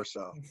 made it more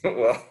so.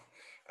 Well,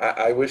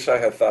 I wish I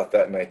had thought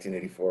that in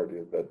 1984,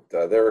 dude. But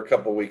there were a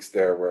couple weeks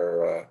there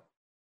where,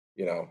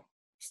 you know,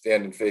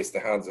 stand and face the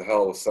hounds of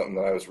hell was something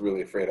that I was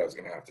really afraid I was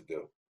going to have to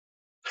do.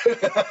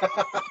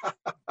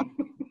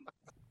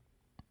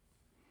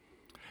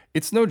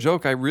 It's no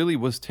joke. I really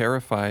was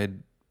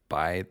terrified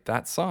by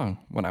that song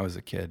when I was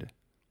a kid.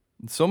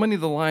 So many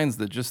of the lines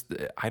that just,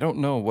 I don't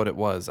know what it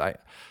was. I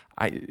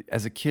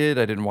as a kid,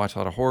 I didn't watch a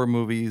lot of horror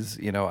movies.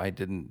 You know, it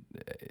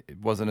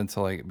wasn't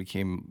until I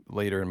became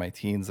later in my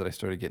teens that I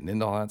started getting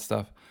into all that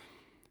stuff.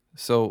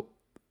 So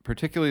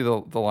particularly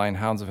the line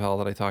Hounds of Hell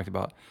that I talked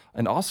about,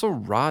 and also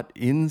rot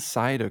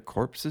inside a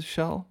corpse's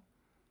shell.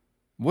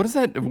 What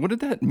did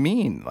that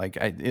mean? Like,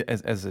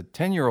 as a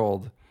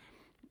 10-year-old,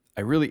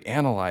 I really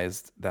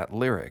analyzed that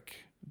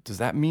lyric. Does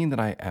that mean that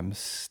I am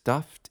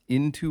stuffed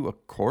into a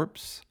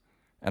corpse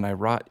and I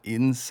rot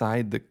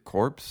inside the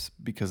corpse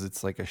because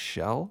it's like a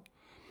shell?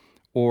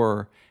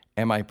 Or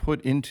am I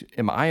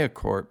a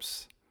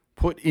corpse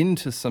put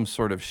into some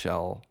sort of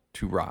shell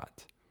to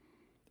rot?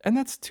 And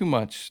that's too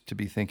much to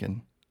be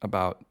thinking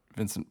about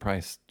Vincent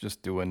Price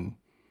just doing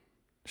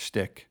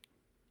shtick,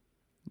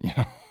 you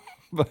know.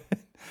 But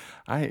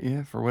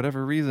for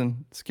whatever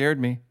reason, it scared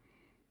me.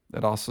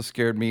 It also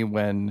scared me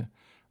when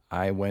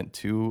I went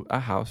to a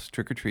house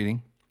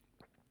trick-or-treating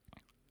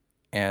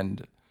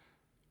and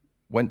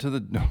went to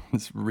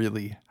this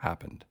really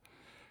happened.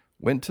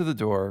 Went to the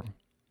door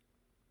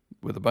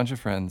with a bunch of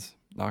friends,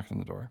 knocked on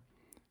the door.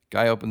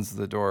 Guy opens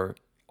the door,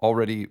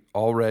 already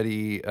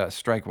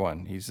strike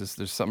one.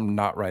 There's something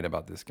not right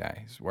about this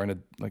guy. He's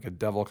wearing a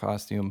devil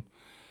costume.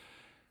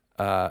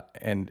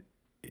 And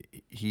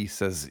he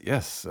says,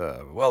 yes,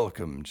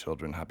 welcome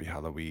children, happy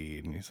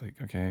Halloween. And he's like,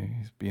 okay,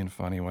 he's being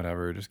funny,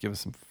 whatever. Just give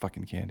us some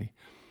fucking candy.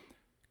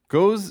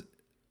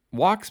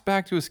 Walks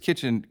back to his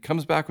kitchen,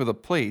 comes back with a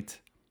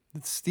plate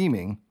that's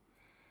steaming,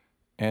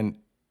 and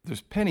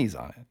there's pennies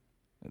on it.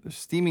 There's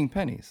steaming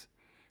pennies.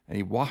 And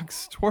he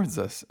walks towards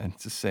us and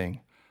just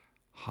saying,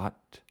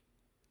 hot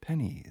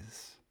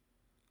pennies,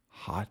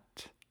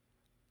 hot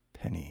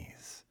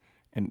pennies.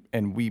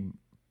 And we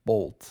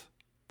bolt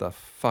the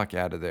fuck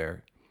out of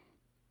there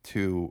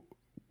to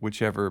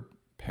whichever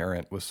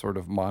parent was sort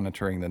of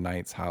monitoring the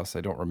Knight's house.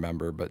 I don't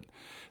remember, but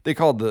they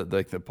called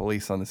the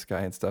police on this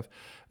guy and stuff.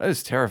 That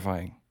is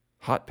terrifying.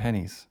 Hot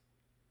pennies.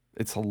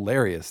 It's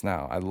hilarious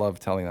now. I love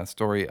telling that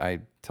story. I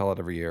tell it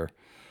every year.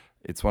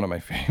 It's one of my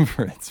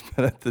favorites.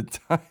 But at the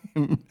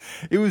time,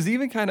 it was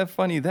even kind of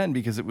funny then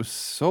because it was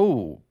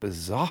so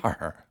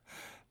bizarre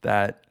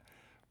that,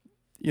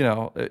 you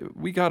know,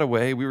 we got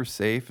away. We were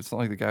safe. It's not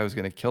like the guy was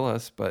going to kill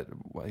us. But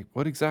like,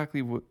 what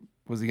exactly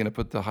was he going to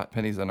put the hot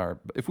pennies in our...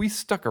 If we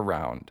stuck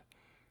around,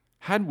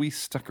 had we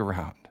stuck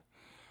around,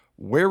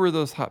 where were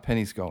those hot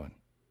pennies going?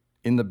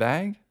 In the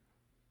bag?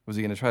 Was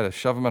he going to try to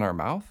shove them in our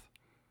mouth?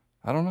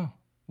 I don't know.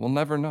 We'll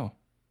never know.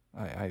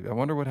 I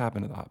wonder what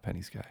happened to the hot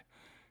pennies guy.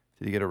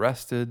 Did he get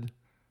arrested?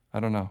 I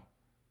don't know.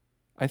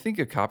 I think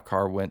a cop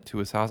car went to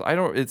his house. I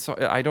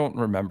don't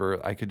remember.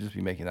 I could just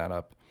be making that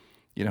up.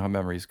 You know how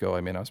memories go.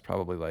 I mean, I was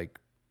probably like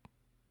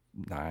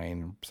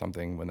 9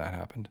 something when that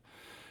happened.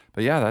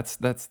 But yeah,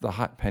 that's the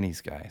hot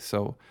pennies guy.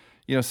 So,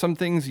 you know, some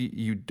things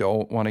you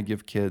don't want to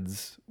give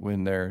kids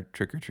when they're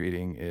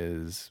trick-or-treating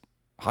is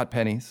hot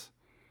pennies,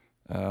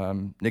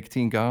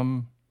 nicotine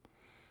gum,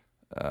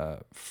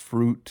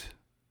 fruit,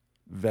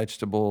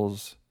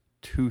 vegetables,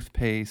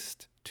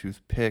 toothpaste,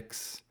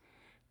 toothpicks,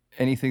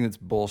 anything that's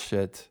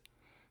bullshit.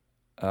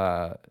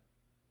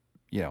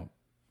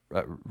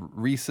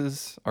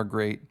 Reese's are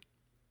great.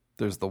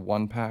 There's the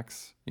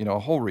 1-packs, you know, a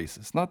whole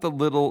Reese's, not the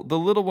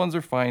little ones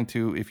are fine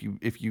too. If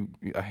you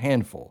a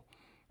handful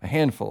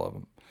of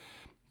them,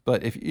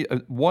 but if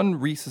one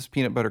Reese's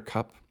peanut butter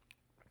cup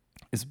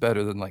is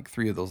better than like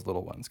 3 of those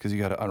little ones because you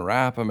got to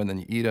unwrap them and then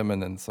you eat them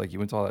and then it's like you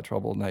went to all that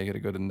trouble. Now you got to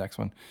go to the next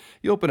one.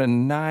 You open a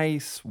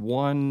nice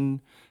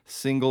one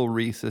single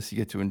Reese's, you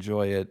get to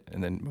enjoy it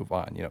and then move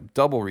on. You know,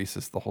 double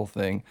Reese's, the whole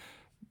thing.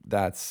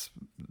 That's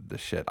the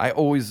shit. I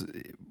always,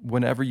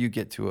 whenever you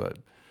get to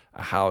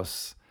a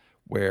house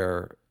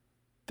where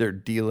they're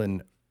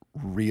dealing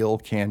real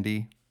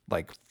candy,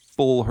 like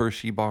full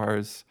Hershey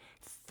bars,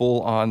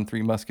 full on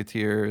 3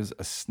 Musketeers,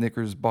 a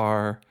Snickers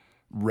bar,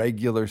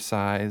 regular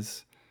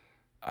size.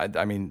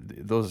 I mean,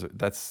 those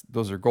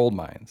are gold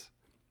mines.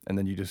 And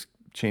then you just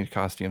change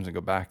costumes and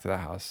go back to the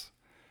house,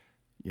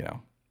 you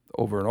know,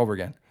 over and over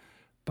again.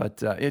 But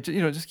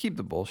just keep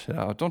the bullshit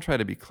out. Don't try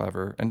to be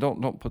clever, and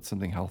don't put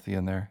something healthy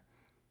in there.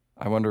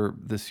 I wonder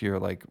this year,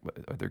 like,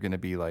 are there going to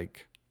be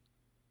like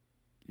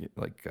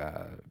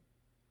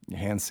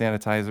hand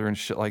sanitizer and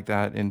shit like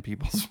that in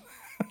people's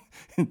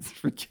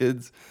for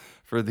kids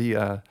for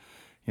the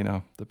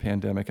the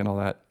pandemic and all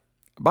that.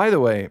 By the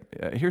way,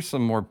 here's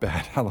some more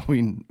bad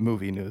Halloween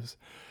movie news.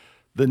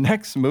 The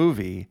next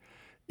movie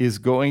is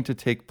going to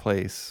take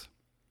place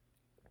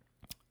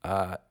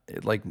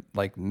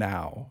like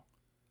now.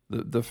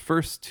 The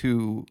first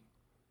 2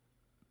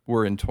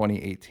 were in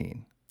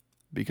 2018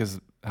 because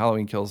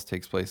Halloween Kills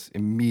takes place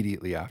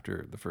immediately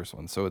after the first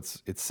one. So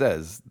it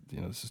says,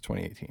 this is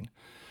 2018.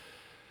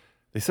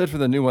 They said for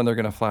the new one, they're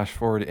going to flash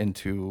forward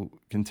into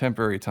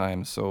contemporary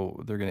times.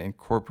 So they're going to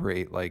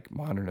incorporate like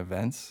modern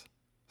events.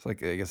 It's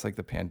like, I guess like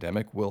the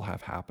pandemic will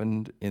have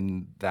happened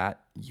in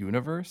that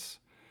universe.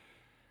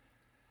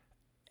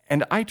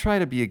 And I try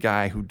to be a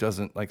guy who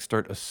doesn't like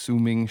start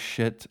assuming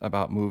shit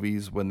about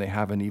movies when they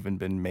haven't even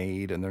been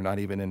made and they're not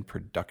even in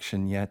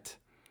production yet.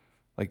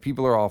 Like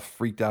people are all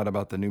freaked out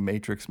about the new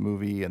Matrix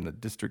movie and the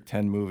District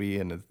 10 movie,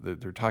 and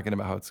they're talking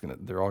about how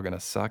they're all gonna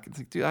suck. It's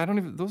like,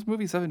 dude, those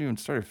movies haven't even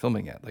started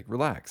filming yet. Like,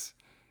 relax.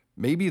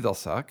 Maybe they'll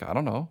suck. I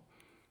don't know.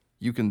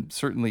 you can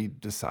certainly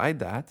decide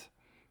that,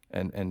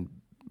 and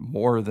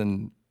more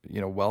than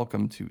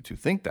welcome to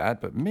think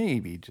that, but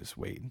maybe just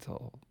wait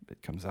until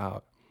it comes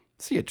out.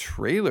 See a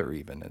trailer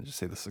even and just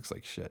say this looks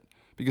like shit.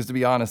 Because to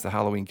be honest, the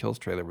Halloween Kills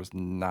trailer was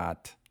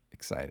not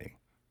exciting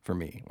for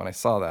me. When I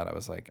saw that, I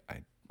was like,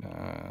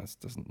 this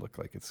doesn't look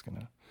like it's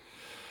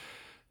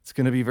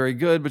gonna be very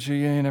good, but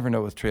you never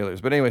know with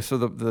trailers. But anyway, so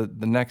the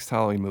next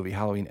Halloween movie,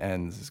 Halloween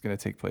Ends, is gonna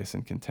take place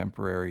in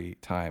contemporary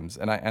times,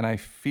 and I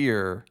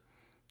fear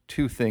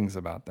two things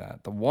about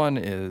that. The one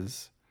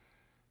is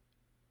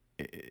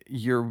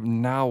you're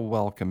now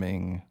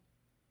welcoming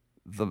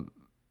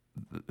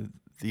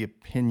the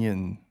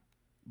opinion,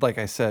 like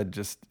I said,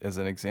 just as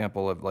an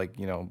example of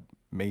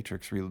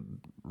Matrix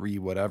re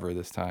whatever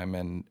this time,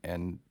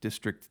 and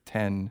District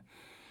 10.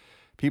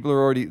 People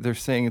are they're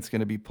saying it's going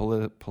to be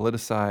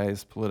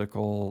politicized,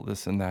 political,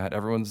 this and that.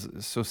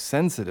 Everyone's so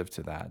sensitive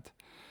to that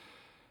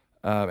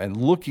and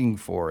looking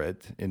for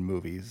it in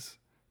movies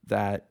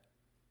that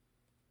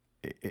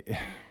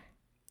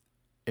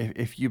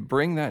if you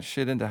bring that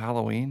shit into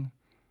Halloween,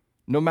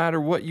 no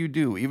matter what you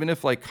do, even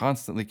if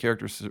constantly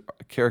characters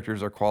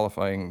are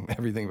qualifying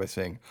everything by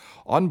saying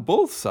on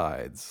both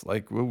sides,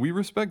 we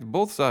respect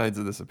both sides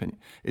of this opinion,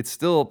 it's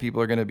still,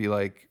 people are going to be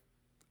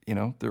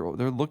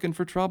they're looking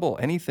for trouble,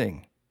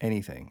 anything.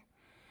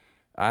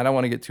 I don't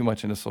want to get too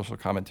much into social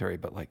commentary,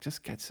 but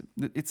just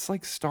it's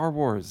like Star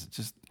Wars.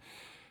 Just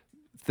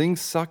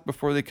things suck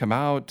before they come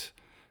out.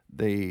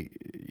 They,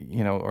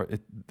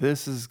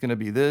 this is going to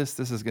be this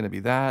is going to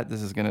be that,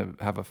 this is going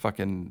to have a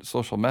fucking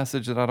social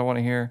message that I don't want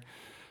to hear.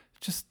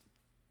 Just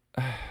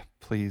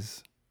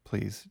please,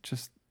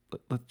 just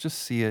let's just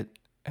see it,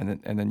 and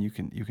then you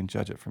can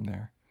judge it from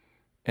there.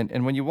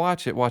 And when you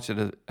watch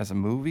it as a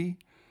movie.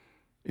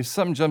 If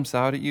something jumps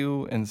out at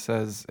you and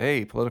says,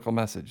 hey, political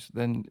message,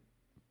 then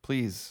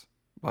please,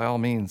 by all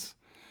means,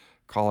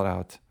 call it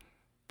out.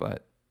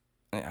 But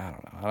I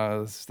don't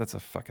know. That's a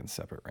fucking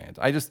separate rant.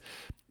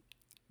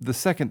 The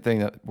second thing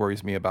that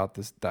worries me about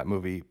that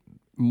movie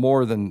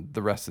more than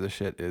the rest of the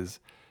shit is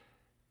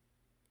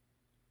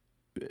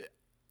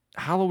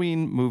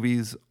Halloween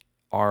movies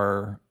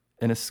are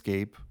an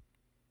escape.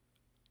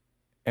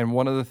 And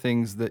one of the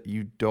things that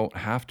you don't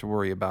have to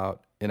worry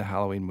about in a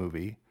Halloween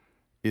movie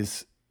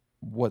is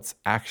what's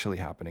actually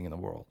happening in the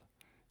world.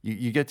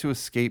 You get to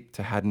escape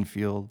to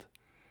Haddonfield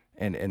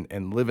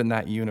and live in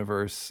that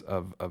universe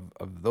of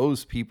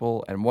those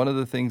people. And one of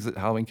the things that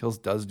Halloween Kills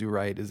does do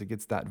right is it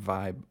gets that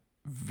vibe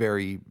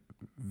very,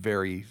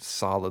 very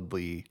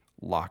solidly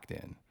locked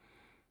in.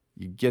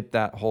 You get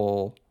that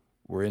whole,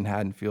 we're in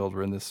Haddonfield,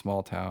 we're in this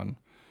small town.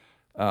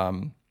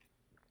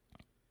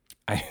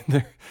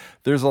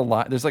 There's a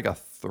lot. There's a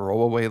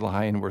throwaway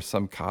line where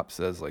some cop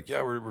says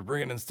yeah, we're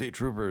bringing in state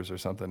troopers or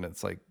something.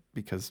 It's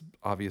because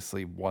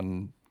obviously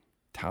one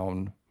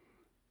town,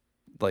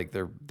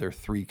 their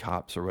 3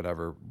 cops or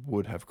whatever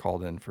would have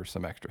called in for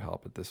some extra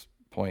help at this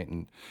point,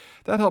 and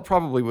that help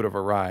probably would have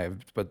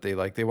arrived, but they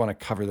want to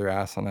cover their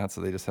ass on that,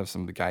 so they just have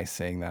some guy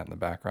saying that in the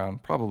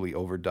background, probably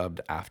overdubbed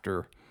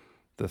after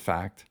the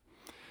fact.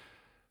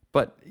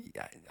 But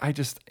I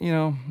just,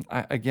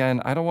 I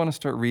don't want to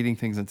start reading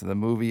things into the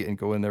movie and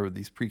go in there with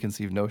these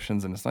preconceived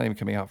notions, and it's not even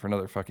coming out for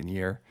another fucking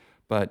year.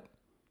 But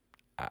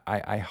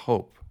I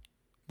hope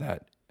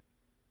that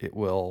it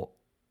will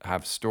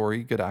have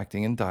story, good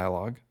acting, and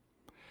dialogue,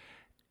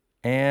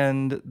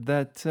 and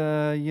that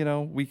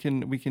we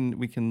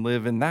can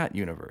live in that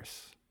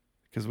universe,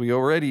 because we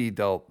already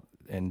dealt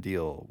and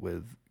deal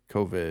with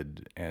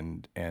COVID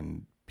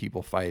and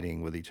people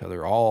fighting with each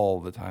other all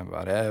the time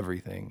about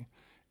everything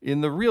in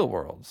the real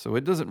world. So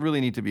it doesn't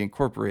really need to be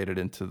incorporated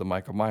into the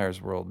Michael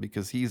Myers world,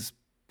 because he's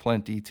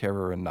plenty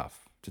terror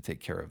enough to take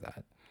care of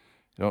that.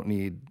 You don't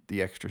need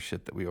the extra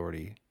shit that we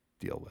already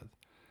deal with.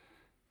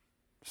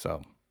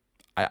 So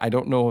I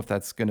don't know if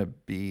that's going to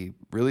be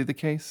really the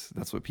case.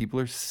 That's what people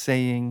are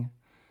saying.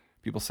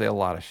 People say a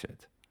lot of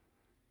shit.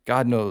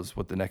 God knows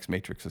what the next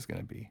Matrix is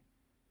going to be.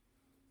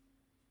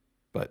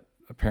 But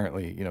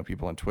apparently,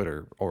 people on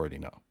Twitter already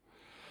know.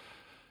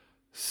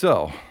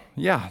 So,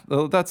 yeah,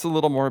 that's a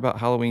little more about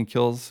Halloween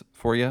Kills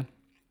for you.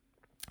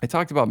 I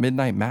talked about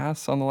Midnight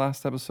Mass on the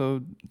last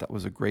episode. That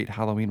was a great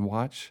Halloween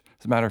watch.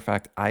 As a matter of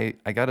fact, I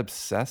got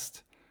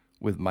obsessed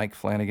with Mike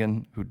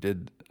Flanagan, who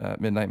did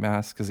Midnight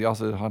Mass, because he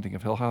also did Haunting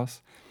of Hill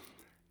House.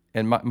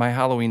 And my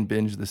Halloween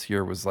binge this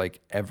year was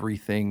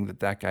everything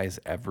that guy's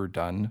ever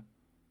done.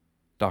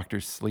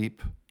 Doctor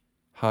Sleep,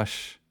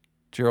 Hush,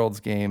 Gerald's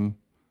Game,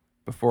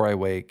 Before I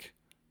Wake.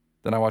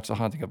 Then I watched The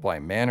Haunting of Bly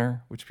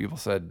Manor, which people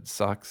said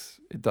sucks.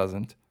 It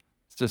doesn't.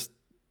 It's just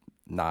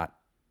not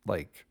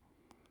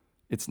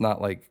it's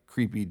not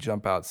creepy,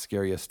 jump out,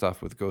 scariest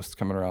stuff with ghosts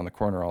coming around the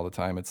corner all the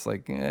time. It's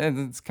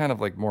it's kind of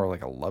more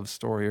like a love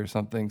story or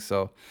something.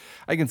 So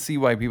I can see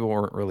why people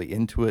weren't really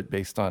into it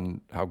based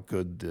on how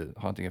good The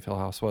Haunting of Hill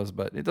House was,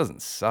 but it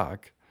doesn't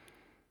suck.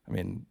 I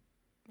mean,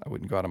 I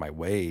wouldn't go out of my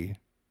way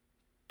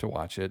to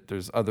watch it.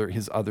 His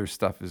other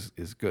stuff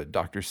is good.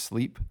 Dr.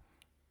 Sleep,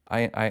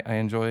 I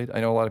enjoyed.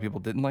 I know a lot of people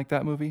didn't like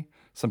that movie.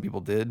 Some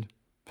people did.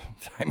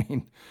 I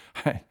mean,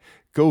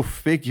 Go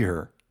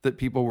figure that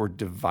people were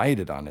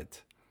divided on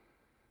it.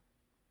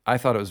 I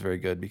thought it was very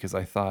good because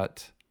I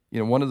thought,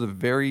 one of the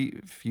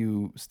very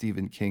few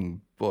Stephen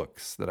King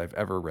books that I've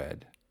ever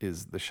read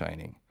is The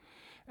Shining.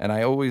 And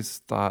I always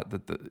thought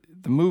that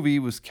the movie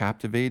was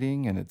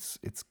captivating, and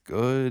it's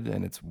good,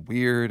 and it's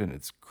weird, and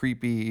it's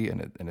creepy,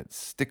 and it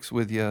sticks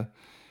with you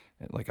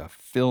like a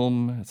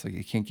film. It's like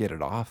you can't get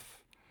it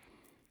off.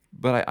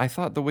 But I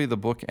thought the way the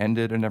book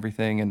ended and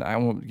everything, and I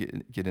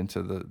won't get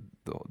into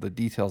the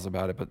details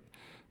about it, but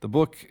the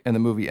book and the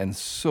movie end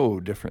so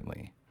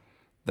differently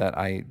that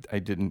I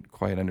didn't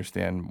quite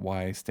understand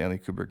why Stanley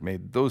Kubrick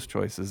made those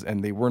choices,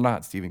 and they were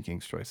not Stephen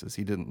King's choices.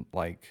 He didn't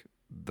like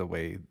the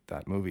way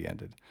that movie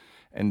ended.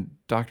 And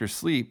Dr.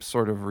 Sleep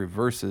sort of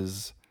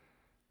reverses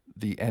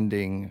the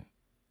ending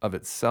of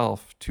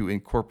itself to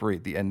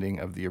incorporate the ending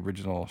of the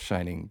original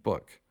Shining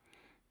book.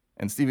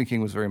 And Stephen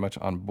King was very much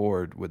on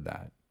board with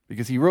that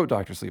because he wrote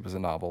Dr. Sleep as a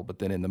novel, but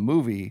then in the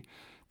movie,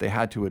 they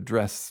had to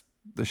address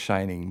the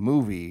Shining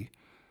movie,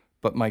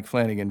 but Mike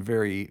Flanagan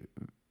very,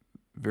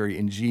 very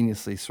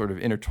ingeniously sort of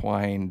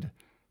intertwined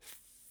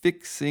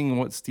fixing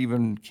what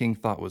Stephen King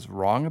thought was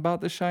wrong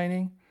about The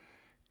Shining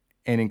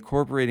and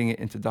incorporating it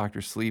into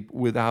Dr. Sleep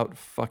without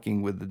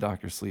fucking with the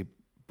Dr. Sleep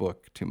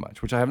book too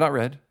much, which I have not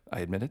read. I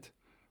admit it.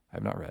 I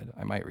have not read.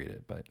 I might read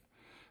it, but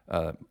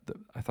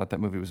I thought that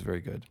movie was very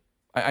good.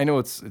 I know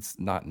it's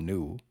not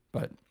new,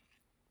 but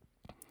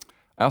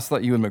I also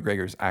thought Ewan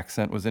McGregor's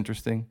accent was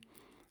interesting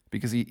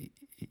because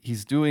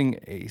he's doing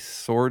a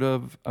sort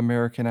of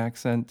American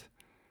accent,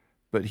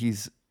 but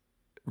he's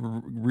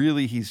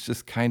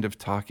just kind of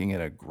talking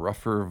in a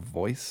gruffer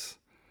voice.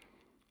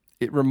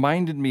 It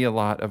reminded me a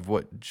lot of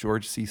what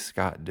George C.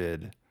 Scott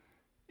did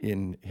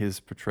in his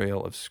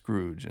portrayal of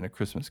Scrooge in A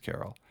Christmas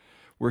Carol,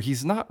 where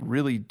he's not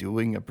really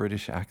doing a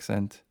British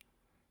accent.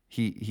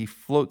 He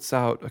floats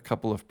out a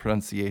couple of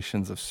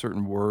pronunciations of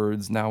certain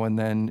words now and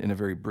then in a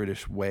very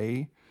British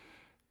way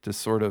to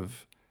sort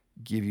of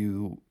give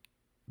you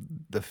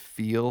the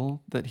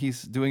feel that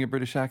he's doing a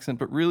British accent,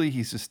 but really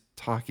he's just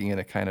talking in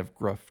a kind of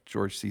gruff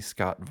George C.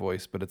 Scott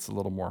voice, but it's a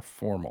little more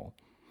formal.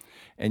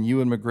 And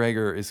Ewan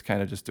McGregor is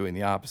kind of just doing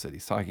the opposite.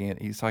 He's talking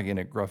in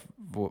a gruff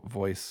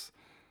voice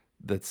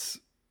that's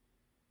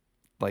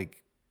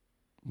like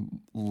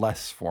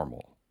less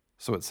formal.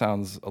 So it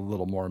sounds a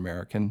little more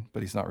American,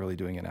 but he's not really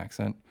doing an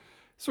accent.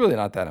 It's really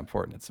not that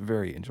important. It's a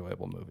very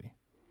enjoyable movie.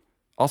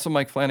 Also,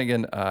 Mike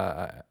Flanagan,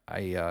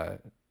 I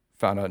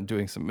found out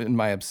in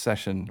my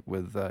obsession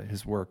with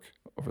his work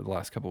over the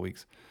last couple of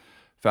weeks,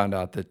 found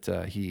out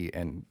that he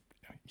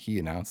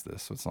announced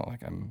this, so it's not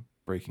like I'm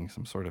breaking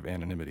some sort of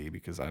anonymity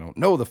because I don't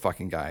know the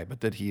fucking guy,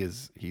 but that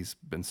he's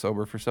been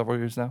sober for several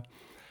years now.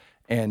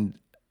 And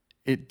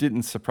it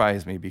didn't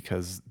surprise me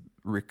because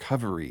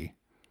recovery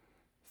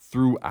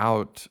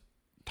throughout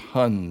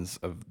tons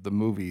of the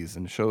movies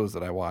and shows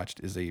that I watched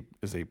is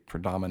a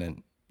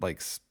predominant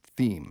like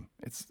theme.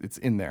 It's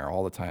in there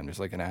all the time. There's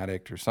like an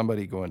addict or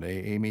somebody going to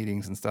AA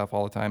meetings and stuff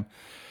all the time.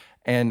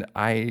 And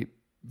I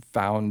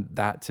found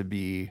that to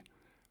be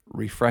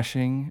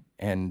refreshing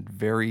and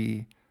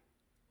very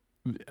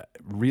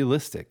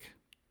realistic.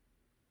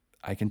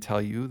 I can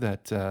tell you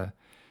that,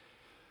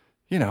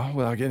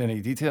 without getting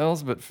any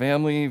details, but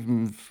family,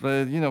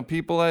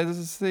 people,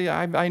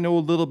 I know a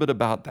little bit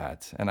about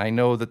that. And I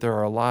know that there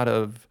are a lot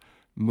of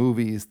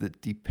movies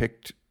that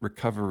depict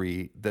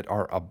recovery that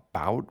are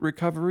about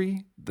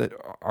recovery that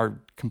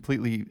are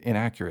completely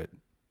inaccurate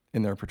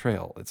in their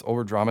portrayal. It's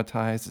over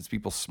dramatized. It's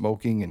people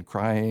smoking and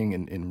crying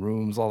in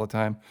rooms all the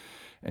time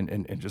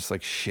and just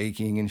like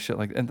shaking and shit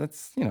like that. And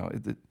that's,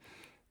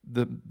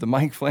 the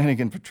Mike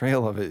Flanagan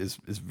portrayal of it is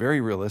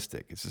very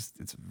realistic.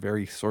 It's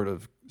very sort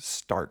of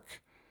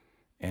stark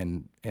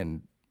and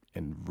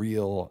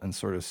real and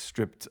sort of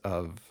stripped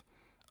of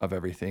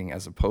everything,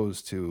 as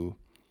opposed to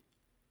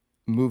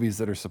movies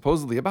that are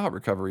supposedly about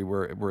recovery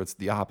where it's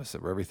the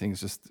opposite, where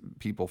everything's just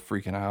people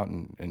freaking out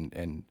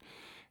and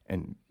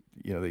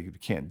they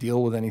can't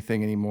deal with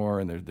anything anymore,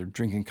 and they're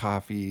drinking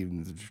coffee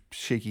and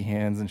shaky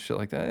hands and shit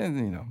like that.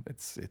 And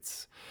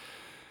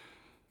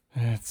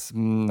it's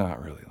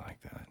not really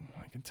like that,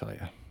 I can tell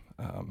you.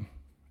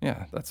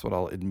 That's what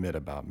I'll admit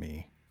about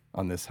me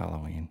on this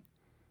Halloween.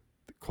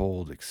 The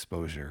cold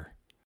exposure.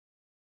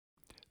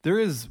 There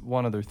is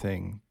one other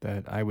thing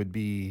that I would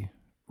be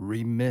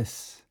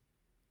remiss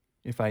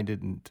if I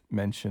didn't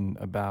mention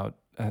about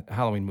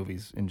Halloween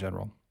movies in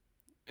general.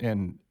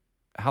 And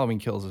Halloween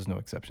Kills is no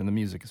exception. The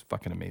music is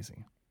fucking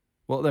amazing.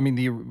 Well, I mean,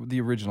 the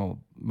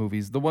original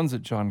movies, the ones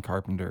that John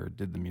Carpenter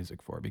did the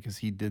music for, because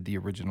he did the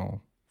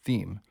original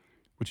theme,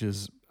 which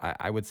is,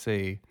 I would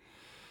say,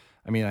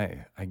 I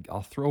mean,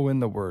 I'll throw in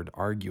the word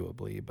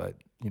arguably, but,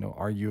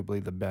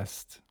 arguably the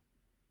best,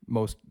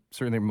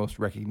 certainly most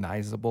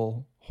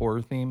recognizable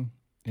horror theme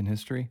in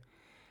history.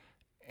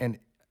 And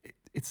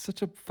it's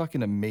such a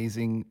fucking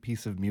amazing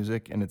piece of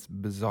music, and it's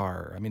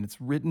bizarre. I mean, it's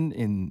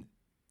written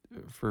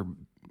for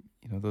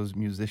those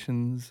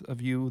musicians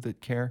of you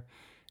that care,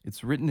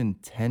 it's written in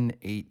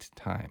 10/8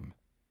 time,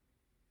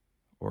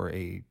 or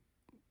a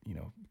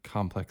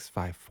complex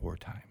 5/4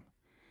 time.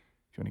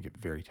 If I'm going to get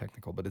very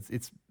technical, but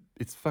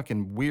it's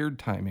fucking weird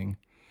timing.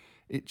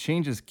 It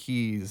changes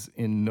keys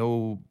in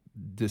no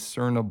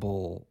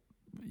discernible,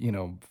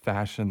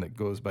 fashion that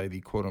goes by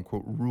the quote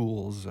unquote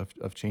rules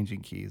of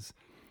changing keys.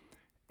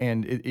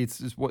 And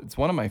it's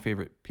one of my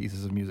favorite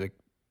pieces of music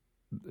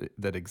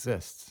that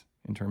exists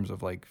in terms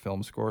of like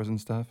film scores and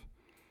stuff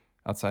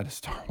outside of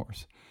Star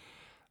Wars.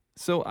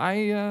 So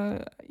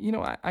I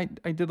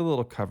did a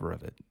little cover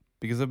of it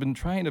because I've been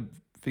trying to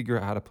figure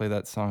out how to play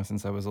that song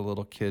since I was a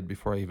little kid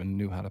before I even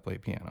knew how to play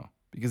piano,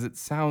 because it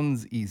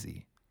sounds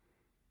easy.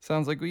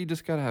 Sounds like, well, you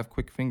just got to have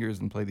quick fingers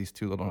and play these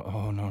two little,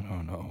 oh,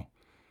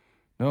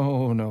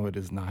 no, it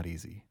is not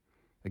easy.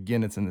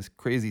 Again, it's in this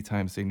crazy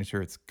time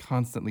signature. It's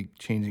constantly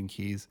changing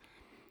keys.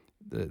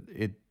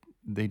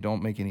 They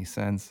don't make any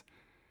sense.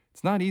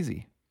 It's not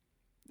easy.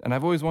 And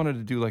I've always wanted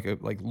to do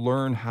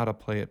learn how to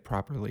play it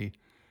properly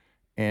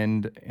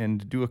and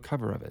do a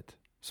cover of it.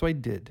 So I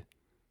did.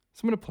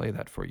 So I'm going to play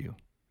that for you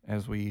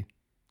as we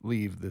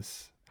leave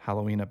this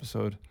Halloween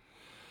episode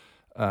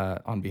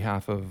on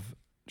behalf of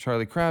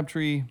Charlie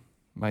Crabtree,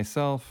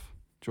 myself,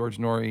 George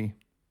Norrie,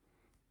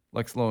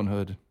 Lex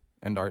Lowenhood,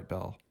 and Art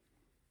Bell.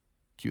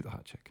 Cue the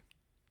hot chick.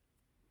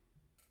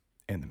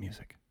 And the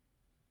music.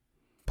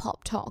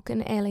 Pop Talk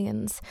and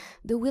Aliens,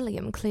 the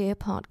William Clear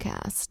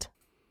Podcast.